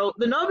 So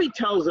the Navi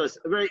tells us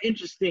a very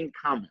interesting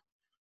comment.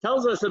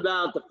 Tells us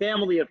about the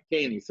family of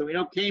Keni. So we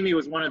know Keni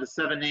was one of the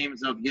 7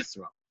 names of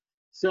Yisrael.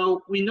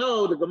 So we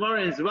know the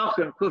Gemara in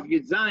Zvachim Kuf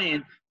Yud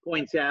Zayin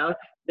points out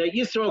that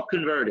Yisro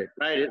converted,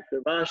 right? The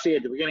Rashi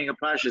at the beginning of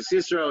Parshas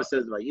Yisro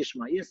says about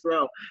Yishma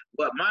Yisro,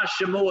 but Ma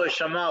Shemua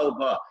Shamau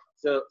Ba.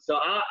 So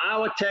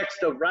our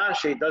text of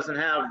Rashi doesn't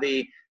have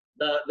the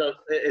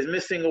is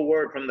missing a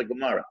word from the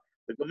Gemara.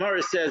 The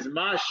Gemara says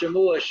Ma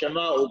Shemua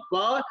Shamau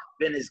Ba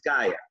Ben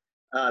Izgaya.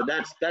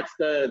 That's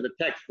the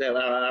text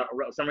that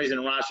for some reason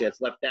in Rashi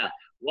it's left out.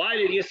 Why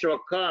did Yisro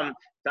come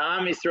to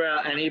Am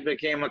Yisrael and he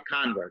became a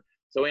convert?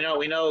 So we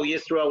know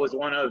Yisro was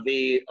one of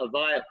the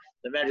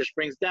Medrash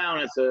brings down,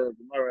 it's a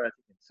Gemara, I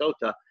think in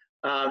Sota,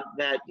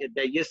 that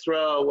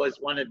Yisro was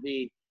one of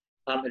the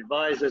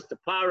advisors to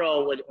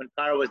Paro when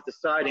Paro was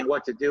deciding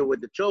what to do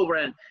with the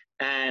children,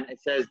 and it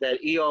says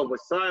that Eov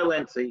was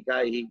silent, so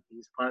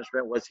his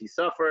punishment was he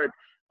suffered.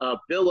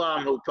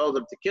 Bilam, who told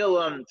him to kill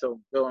him, so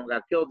Bilam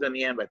got killed in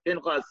the end by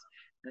Pinchas,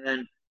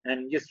 and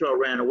Yisro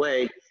ran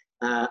away,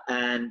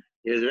 and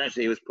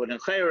he was put in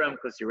Chayrim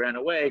because he ran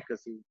away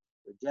because he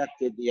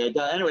rejected the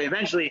idea. Anyway,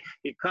 eventually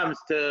he comes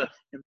to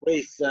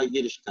embrace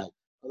Yiddishkeit,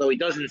 although he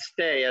doesn't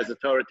stay, as the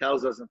Torah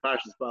tells us in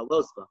Parshas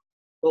Ba'aloscha.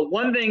 But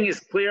one thing is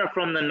clear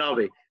from the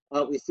Navi.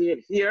 We see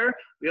it here.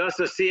 We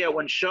also see it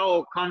when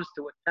Shaul comes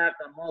to attack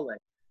Amalek,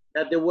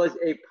 that there was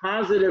a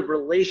positive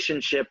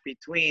relationship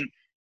between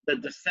the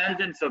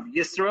descendants of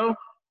Yisro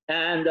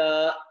and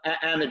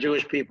the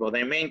Jewish people.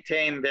 They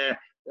maintained a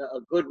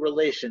good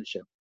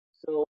relationship.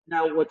 So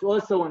now what's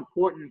also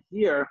important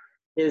here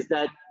is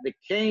that the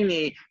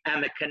Keni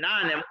and the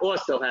Canaanim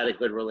also had a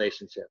good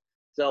relationship.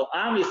 So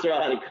Am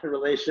Yisrael had a good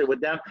relationship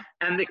with them,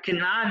 and the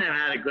Canaanim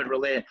had a good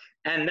relationship.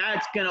 And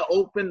that's going to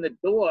open the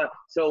door.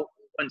 So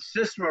when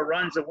Sisera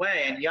runs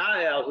away, and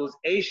Yael, who's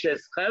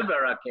Ashes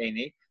Chever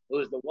HaKeni,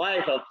 who's the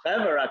wife of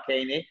Chever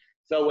HaKeni,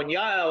 so when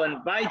Yael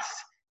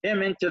invites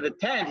him into the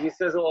tent, he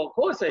says, "Well, of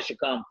course I should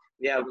come.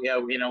 We have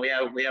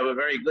a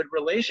very good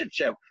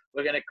relationship.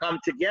 We're going to come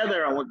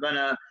together, and we're going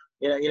to,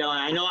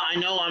 I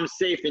know I'm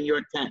safe in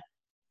your tent."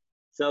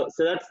 So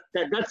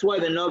that's why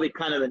the Novi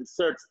kind of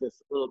inserts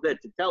this a little bit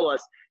to tell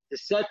us, to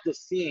set the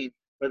scene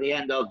for the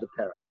end of the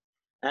parak.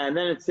 And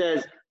then it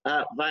says,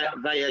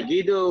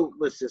 Vayagidu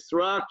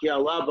l'Sisra ki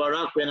Allah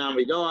barak ben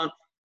Amidon.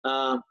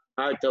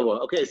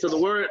 Okay, so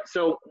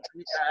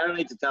I don't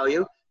need to tell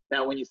you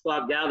that when you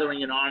start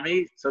gathering an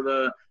army, so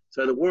the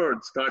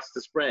word starts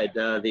to spread.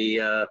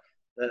 The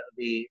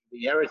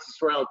Eretz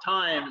Yisrael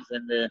Times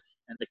and the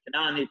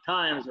Canaanite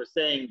Times are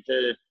saying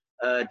to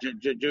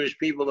Jewish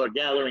people are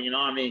gathering an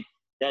army,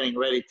 getting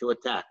ready to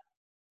attack.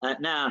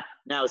 Now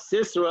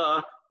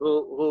Sisera,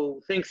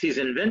 who thinks he's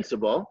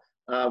invincible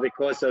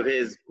because of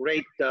his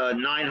great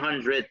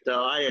 900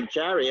 iron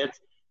chariots,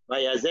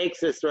 Vayazek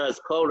Sisera's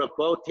code of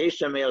both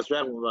Tesha Meos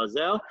Rebel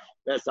Vazel,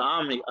 that's the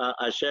army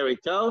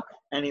Asherito,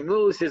 and he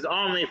moves his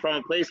army from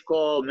a place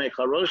called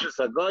Mecharosh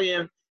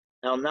Sagoyim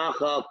El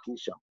Nachal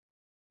Kishon.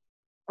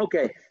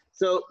 Okay,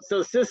 so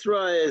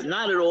Sisera is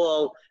not at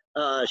all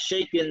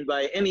shaken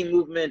by any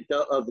movement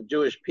of the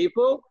Jewish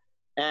people,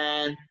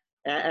 and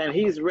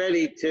he's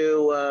ready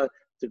to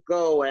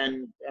go,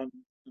 and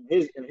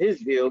in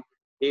his view,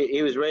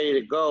 he was ready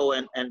to go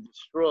and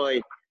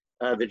destroy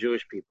the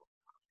Jewish people.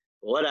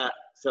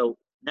 So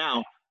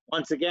now,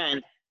 once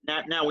again,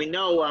 now we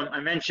know, I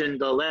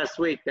mentioned last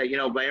week that,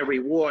 by every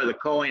war, the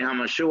Kohen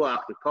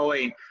HaMashuach, the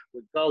Kohen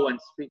would go and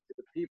speak to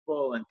the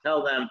people and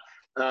tell them,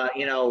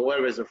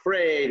 whoever's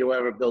afraid,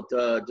 whoever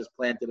just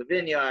planted a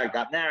vineyard,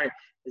 got married,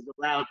 is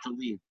allowed to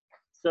leave.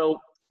 So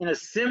in a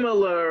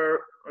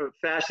similar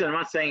fashion, I'm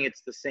not saying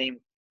it's the same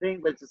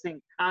thing, but it's the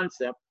same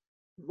concept.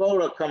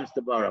 Devora comes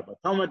to Bara.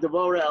 Toma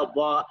Devora el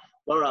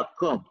Bara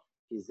kum.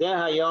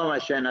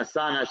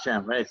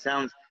 Right?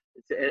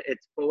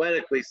 It's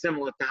poetically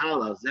similar to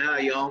Halal.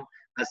 Zehayom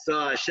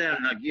Asa Hashem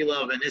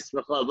Nagilav and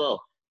Ismachavo.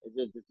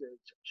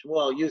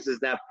 Shmuel uses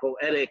that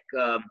poetic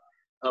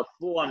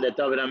form that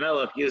David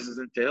HaMelech uses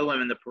in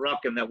Tehillim and the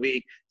Parakim that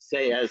we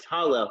say as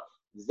Halal.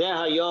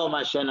 Zehayom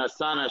Hashem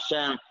Asan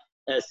Hashem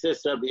Es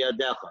Sisra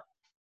Biyadecha.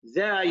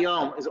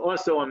 Zehayom is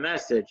also a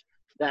message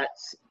that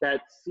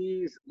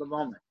sees the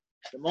moment.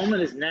 The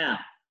moment is now.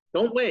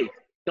 Don't wait.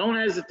 Don't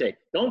hesitate.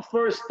 Don't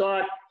first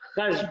start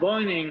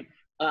cheshboning.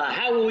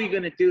 How are we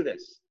going to do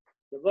this?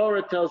 The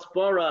Torah tells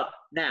Bora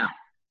now.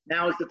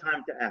 Now is the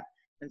time to act.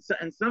 And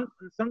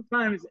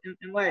sometimes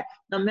in life,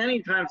 now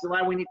many times in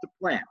life we need to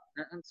plan,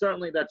 and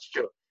certainly that's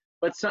true.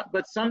 But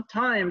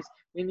sometimes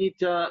we need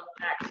to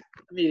act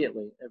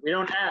immediately. If we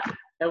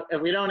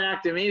don't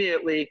act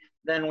immediately,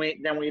 then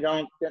we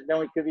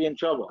could be in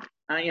trouble.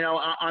 On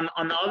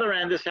the other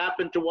end, this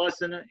happened to us,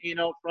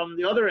 from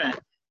the other end,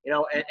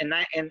 in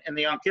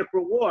the Yom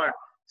Kippur War.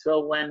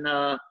 So when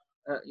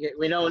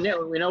we know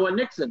what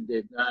Nixon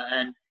did,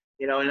 and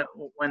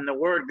when the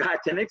word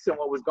got to Nixon,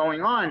 what was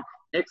going on,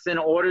 Nixon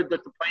ordered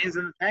that the planes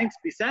and the tanks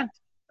be sent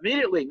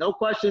immediately, no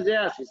questions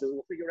asked. He says,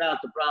 "We'll figure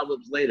out the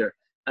problems later."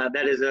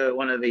 That is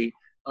one of the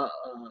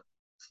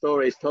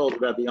stories told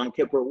about the Yom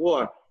Kippur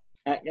War.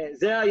 You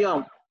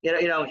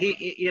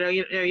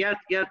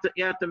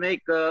have to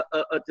make a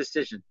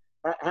decision.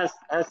 That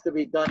has to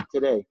be done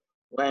today.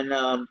 When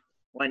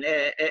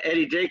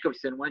Eddie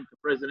Jacobson went to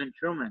President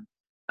Truman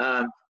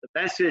The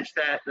message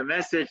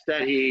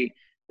that he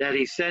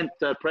sent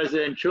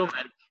President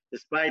Truman,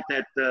 despite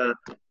that,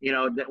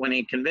 that when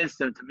he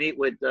convinced him to meet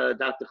with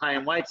Dr.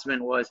 Chaim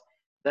Weizmann, was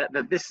that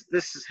this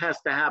has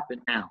to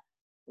happen now.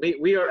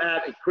 We are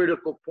at a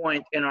critical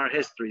point in our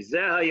history.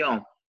 Zeh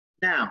hayom.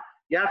 Now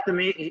you have to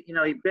meet. He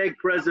begged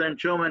President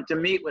Truman to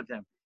meet with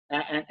him,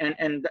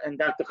 and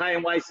Dr.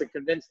 Chaim Weizmann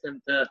convinced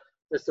him to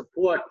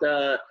support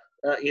the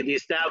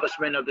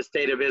establishment of the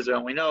state of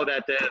Israel. We know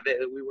that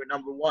we were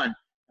number one.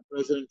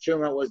 President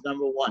Truman was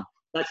number one.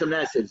 That's a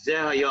message. Zeh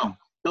hayom.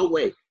 Don't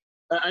wait.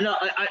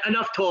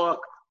 Enough talk.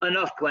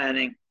 Enough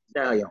planning.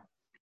 Zeh hayom.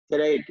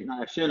 Today,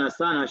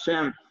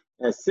 Hashem.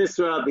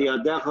 Sisra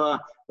biyadecha,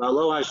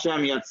 v'lo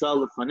Hashem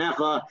yatzal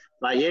lefanecha,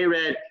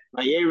 vayered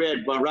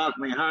Barak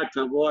mehar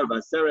Tabor,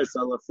 v'aseres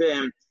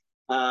alafim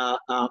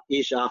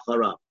ish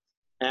acharav.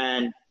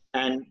 And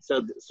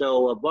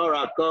so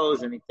Barak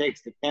goes and he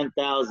takes the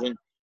 10,000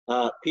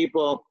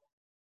 people,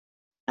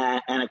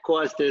 and of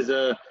course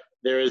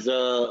there is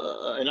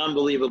an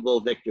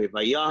unbelievable victory.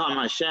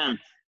 Vayaham Hashem.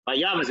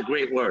 Vayaham is a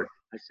great word.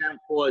 Hashem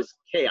caused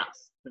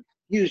chaos,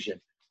 confusion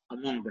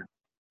among them.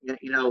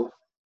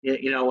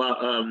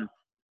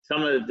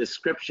 Some of the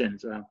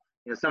descriptions,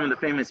 some of the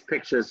famous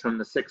pictures from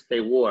the 6-Day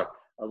War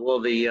of all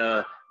the,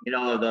 the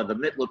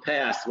Mitla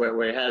Pass,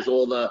 where it has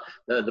all the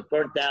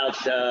burnt out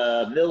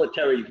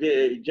military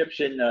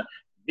Egyptian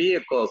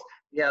vehicles.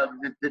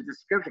 The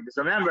description. Because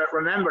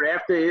remember,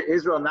 after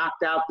Israel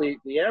knocked out the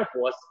Air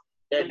Force,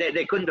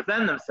 they couldn't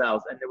defend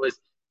themselves, and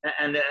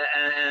the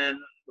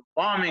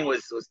bombing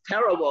was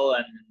terrible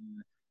and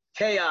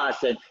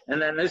chaos,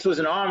 and then this was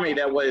an army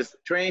that was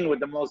trained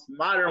with the most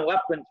modern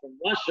weapons from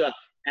Russia,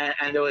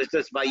 and there was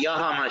just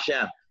Vayaham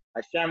Hashem.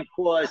 Hashem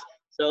caused,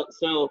 so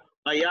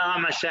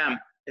Vayaham Hashem.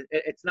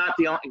 It's not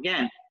the only,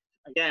 again,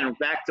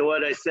 back to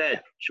what I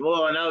said.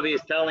 Shmuel Hanavi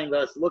is telling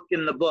us, look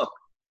in the book.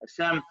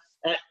 Hashem,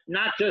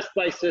 not just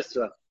by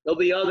Sisra. There'll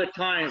be other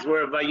times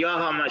where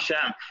Vayaham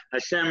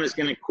Hashem is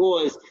going to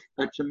cause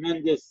a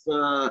tremendous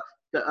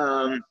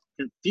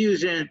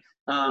confusion.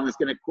 It's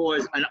going to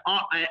cause an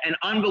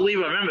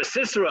unbelievable. Remember,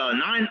 Sisera,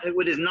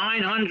 with his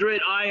 900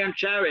 iron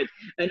chariots,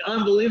 an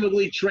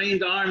unbelievably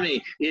trained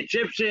army. The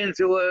Egyptians,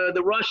 who were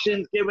the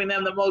Russians, giving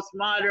them the most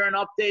modern,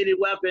 updated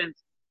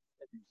weapons.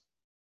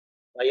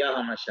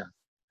 Vayaham Hashem.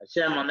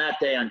 Hashem on that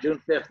day, on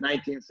June 5th,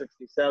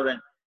 1967,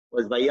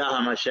 was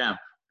Vayaham Hashem.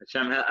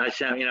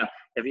 Hashem.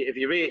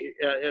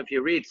 If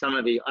you read some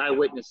of the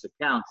eyewitness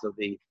accounts of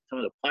some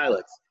of the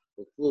pilots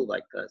who flew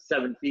like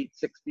 7 feet,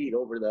 6 feet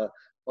over the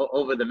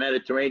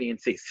Mediterranean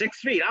Sea. 6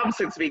 feet. I'm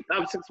 6 feet.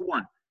 I'm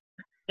 6'1".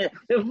 If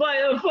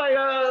right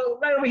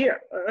over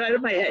here, right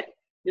in my head.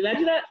 You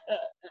imagine that?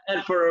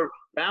 And for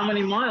how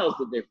many miles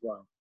did they fly?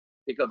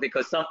 Because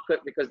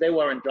they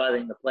weren't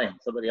driving the plane.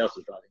 Somebody else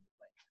was driving the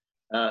plane.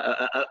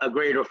 A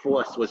greater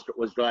force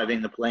was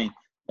driving the plane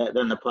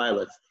than the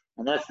pilots.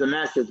 And that's the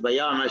message.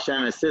 Vayam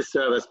Hashem es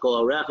Sisra, let's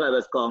call Recha,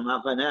 let's call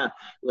Machaneh,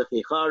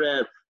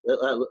 L'ficharev,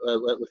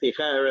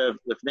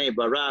 L'fnei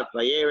Barak,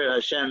 Vayered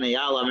Hashem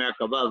Meyala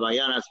Merkabah,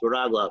 Vayanas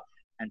Baraglav.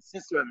 And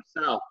Sisra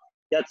himself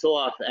gets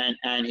off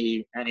and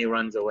he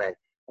runs away.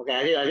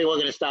 Okay, I think we're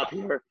going to stop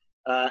here,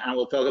 and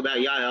we'll talk about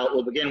Yael.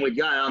 We'll begin with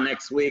Yael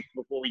next week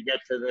before we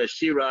get to the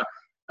Shira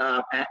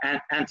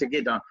and to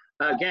Gidon.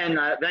 Again,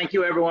 thank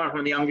you everyone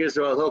from the Young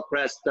Israel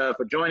Hillcrest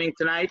for joining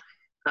tonight.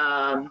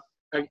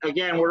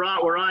 Again, we're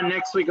on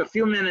next week, a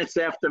few minutes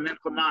after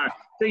Mincha.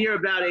 Figure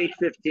about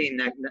 8:15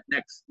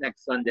 next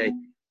Sunday.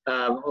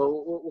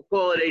 We'll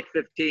call it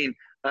 8:15.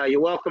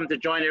 You're welcome to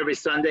join every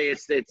Sunday.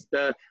 It's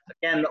the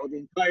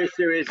entire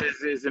series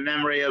is in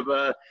memory of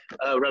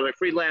Rabbi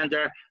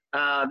Friedlander.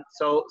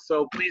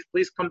 So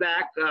please come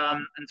back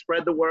and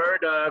spread the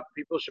word.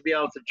 People should be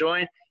able to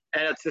join,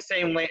 and it's the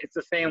same way. It's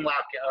the same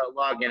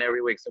login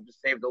every week. So just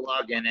save the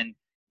login, and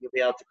you'll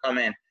be able to come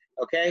in.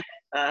 Okay.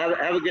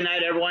 Have a good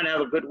night, everyone. Have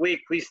a good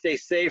week. Please stay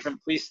safe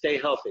and please stay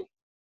healthy.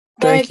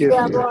 Thank you,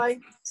 Rabbi.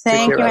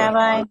 Thank you,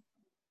 Rabbi.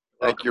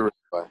 Thank you,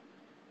 Rabbi.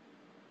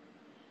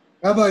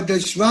 Rabbi,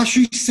 does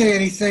Rashi say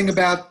anything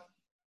about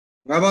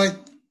Rabbi?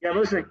 Yeah, I'm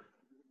listening.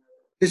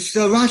 Does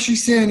Rashi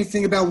say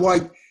anything about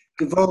why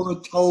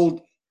Devorah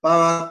told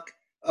Barak,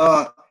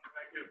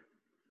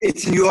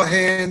 it's in your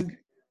hand?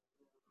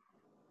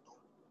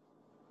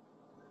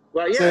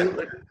 Well, he said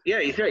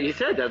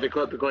that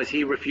because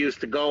he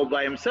refused to go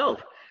by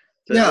himself.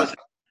 So that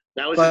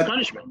was his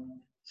punishment.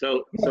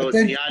 So it's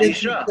the Yad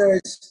Isha.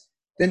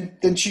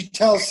 Then she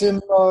tells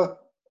him.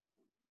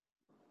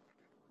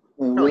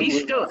 No, he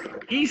still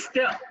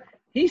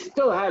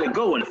had to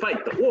go and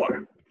fight the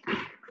war.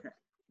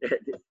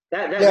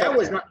 That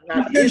was not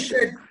the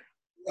issue.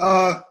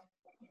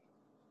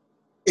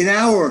 In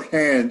our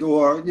hand,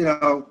 or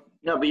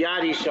No,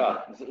 B'yad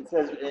Isha. It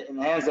says in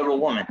the hands of a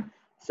woman.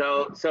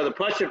 So the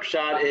Pashup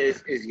shot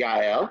is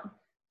Yael,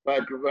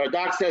 but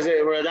Radak says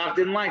Radak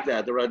didn't like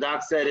that. The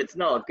Radak said it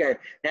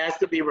has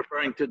to be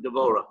referring to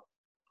Devorah.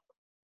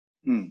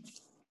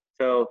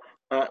 So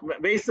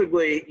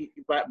basically,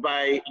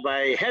 by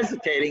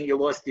hesitating, you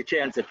lost your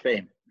chance at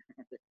fame.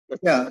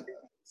 Yeah.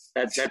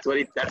 That's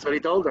what he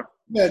told her.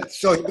 Yeah,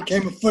 so he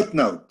became a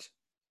footnote.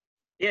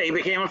 Yeah, he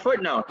became a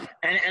footnote,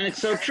 and it's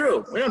so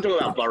true. We don't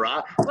talk about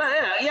Barak. Well,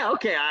 yeah,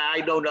 okay.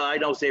 I don't know. I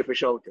don't say for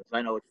sure.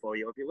 I know it for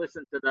you. If you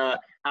listen to the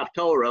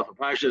Haftorah for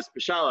Parshas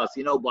Beshalos,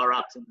 you know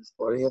Barak's in the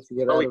story. Why do you have to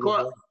get But out we of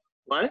call the it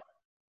what?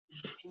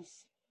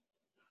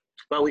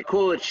 But we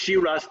call it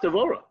Shiras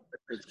Devorah.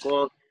 It's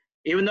called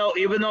even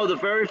though the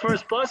very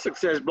first pasuk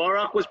says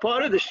Barak was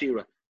part of the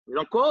Shira. We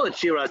don't call it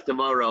Shiras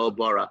Devorah or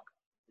Barak.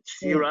 It's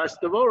Shiras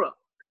Devorah.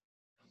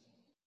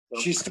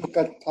 So, She still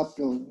got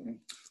popular.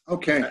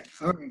 Okay.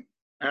 All right.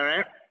 all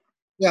right.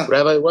 Yeah.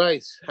 Rabbi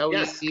Weiss, how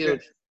Yes. are you?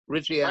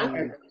 Richie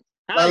Allen.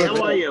 Hi,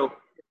 how are you?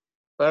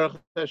 Baruch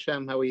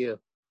Hashem, how are you?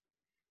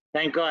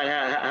 Thank God.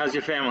 How's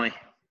your family?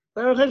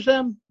 Baruch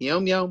Hashem,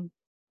 yom yom.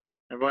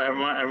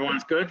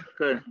 Everyone's good.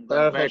 Good.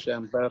 Baruch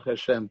Hashem, Baruch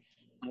Hashem.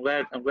 I'm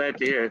glad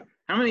to hear it.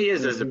 How many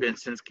years has it been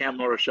since Camp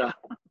Morashah?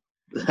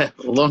 A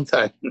long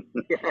time.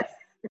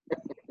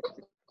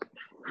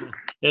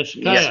 Yes.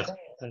 Yes,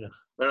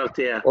 What else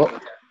here?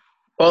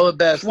 All the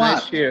best. What?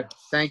 Nice year.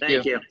 Thank you.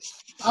 Thank you.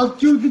 I'll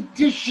do the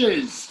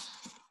dishes.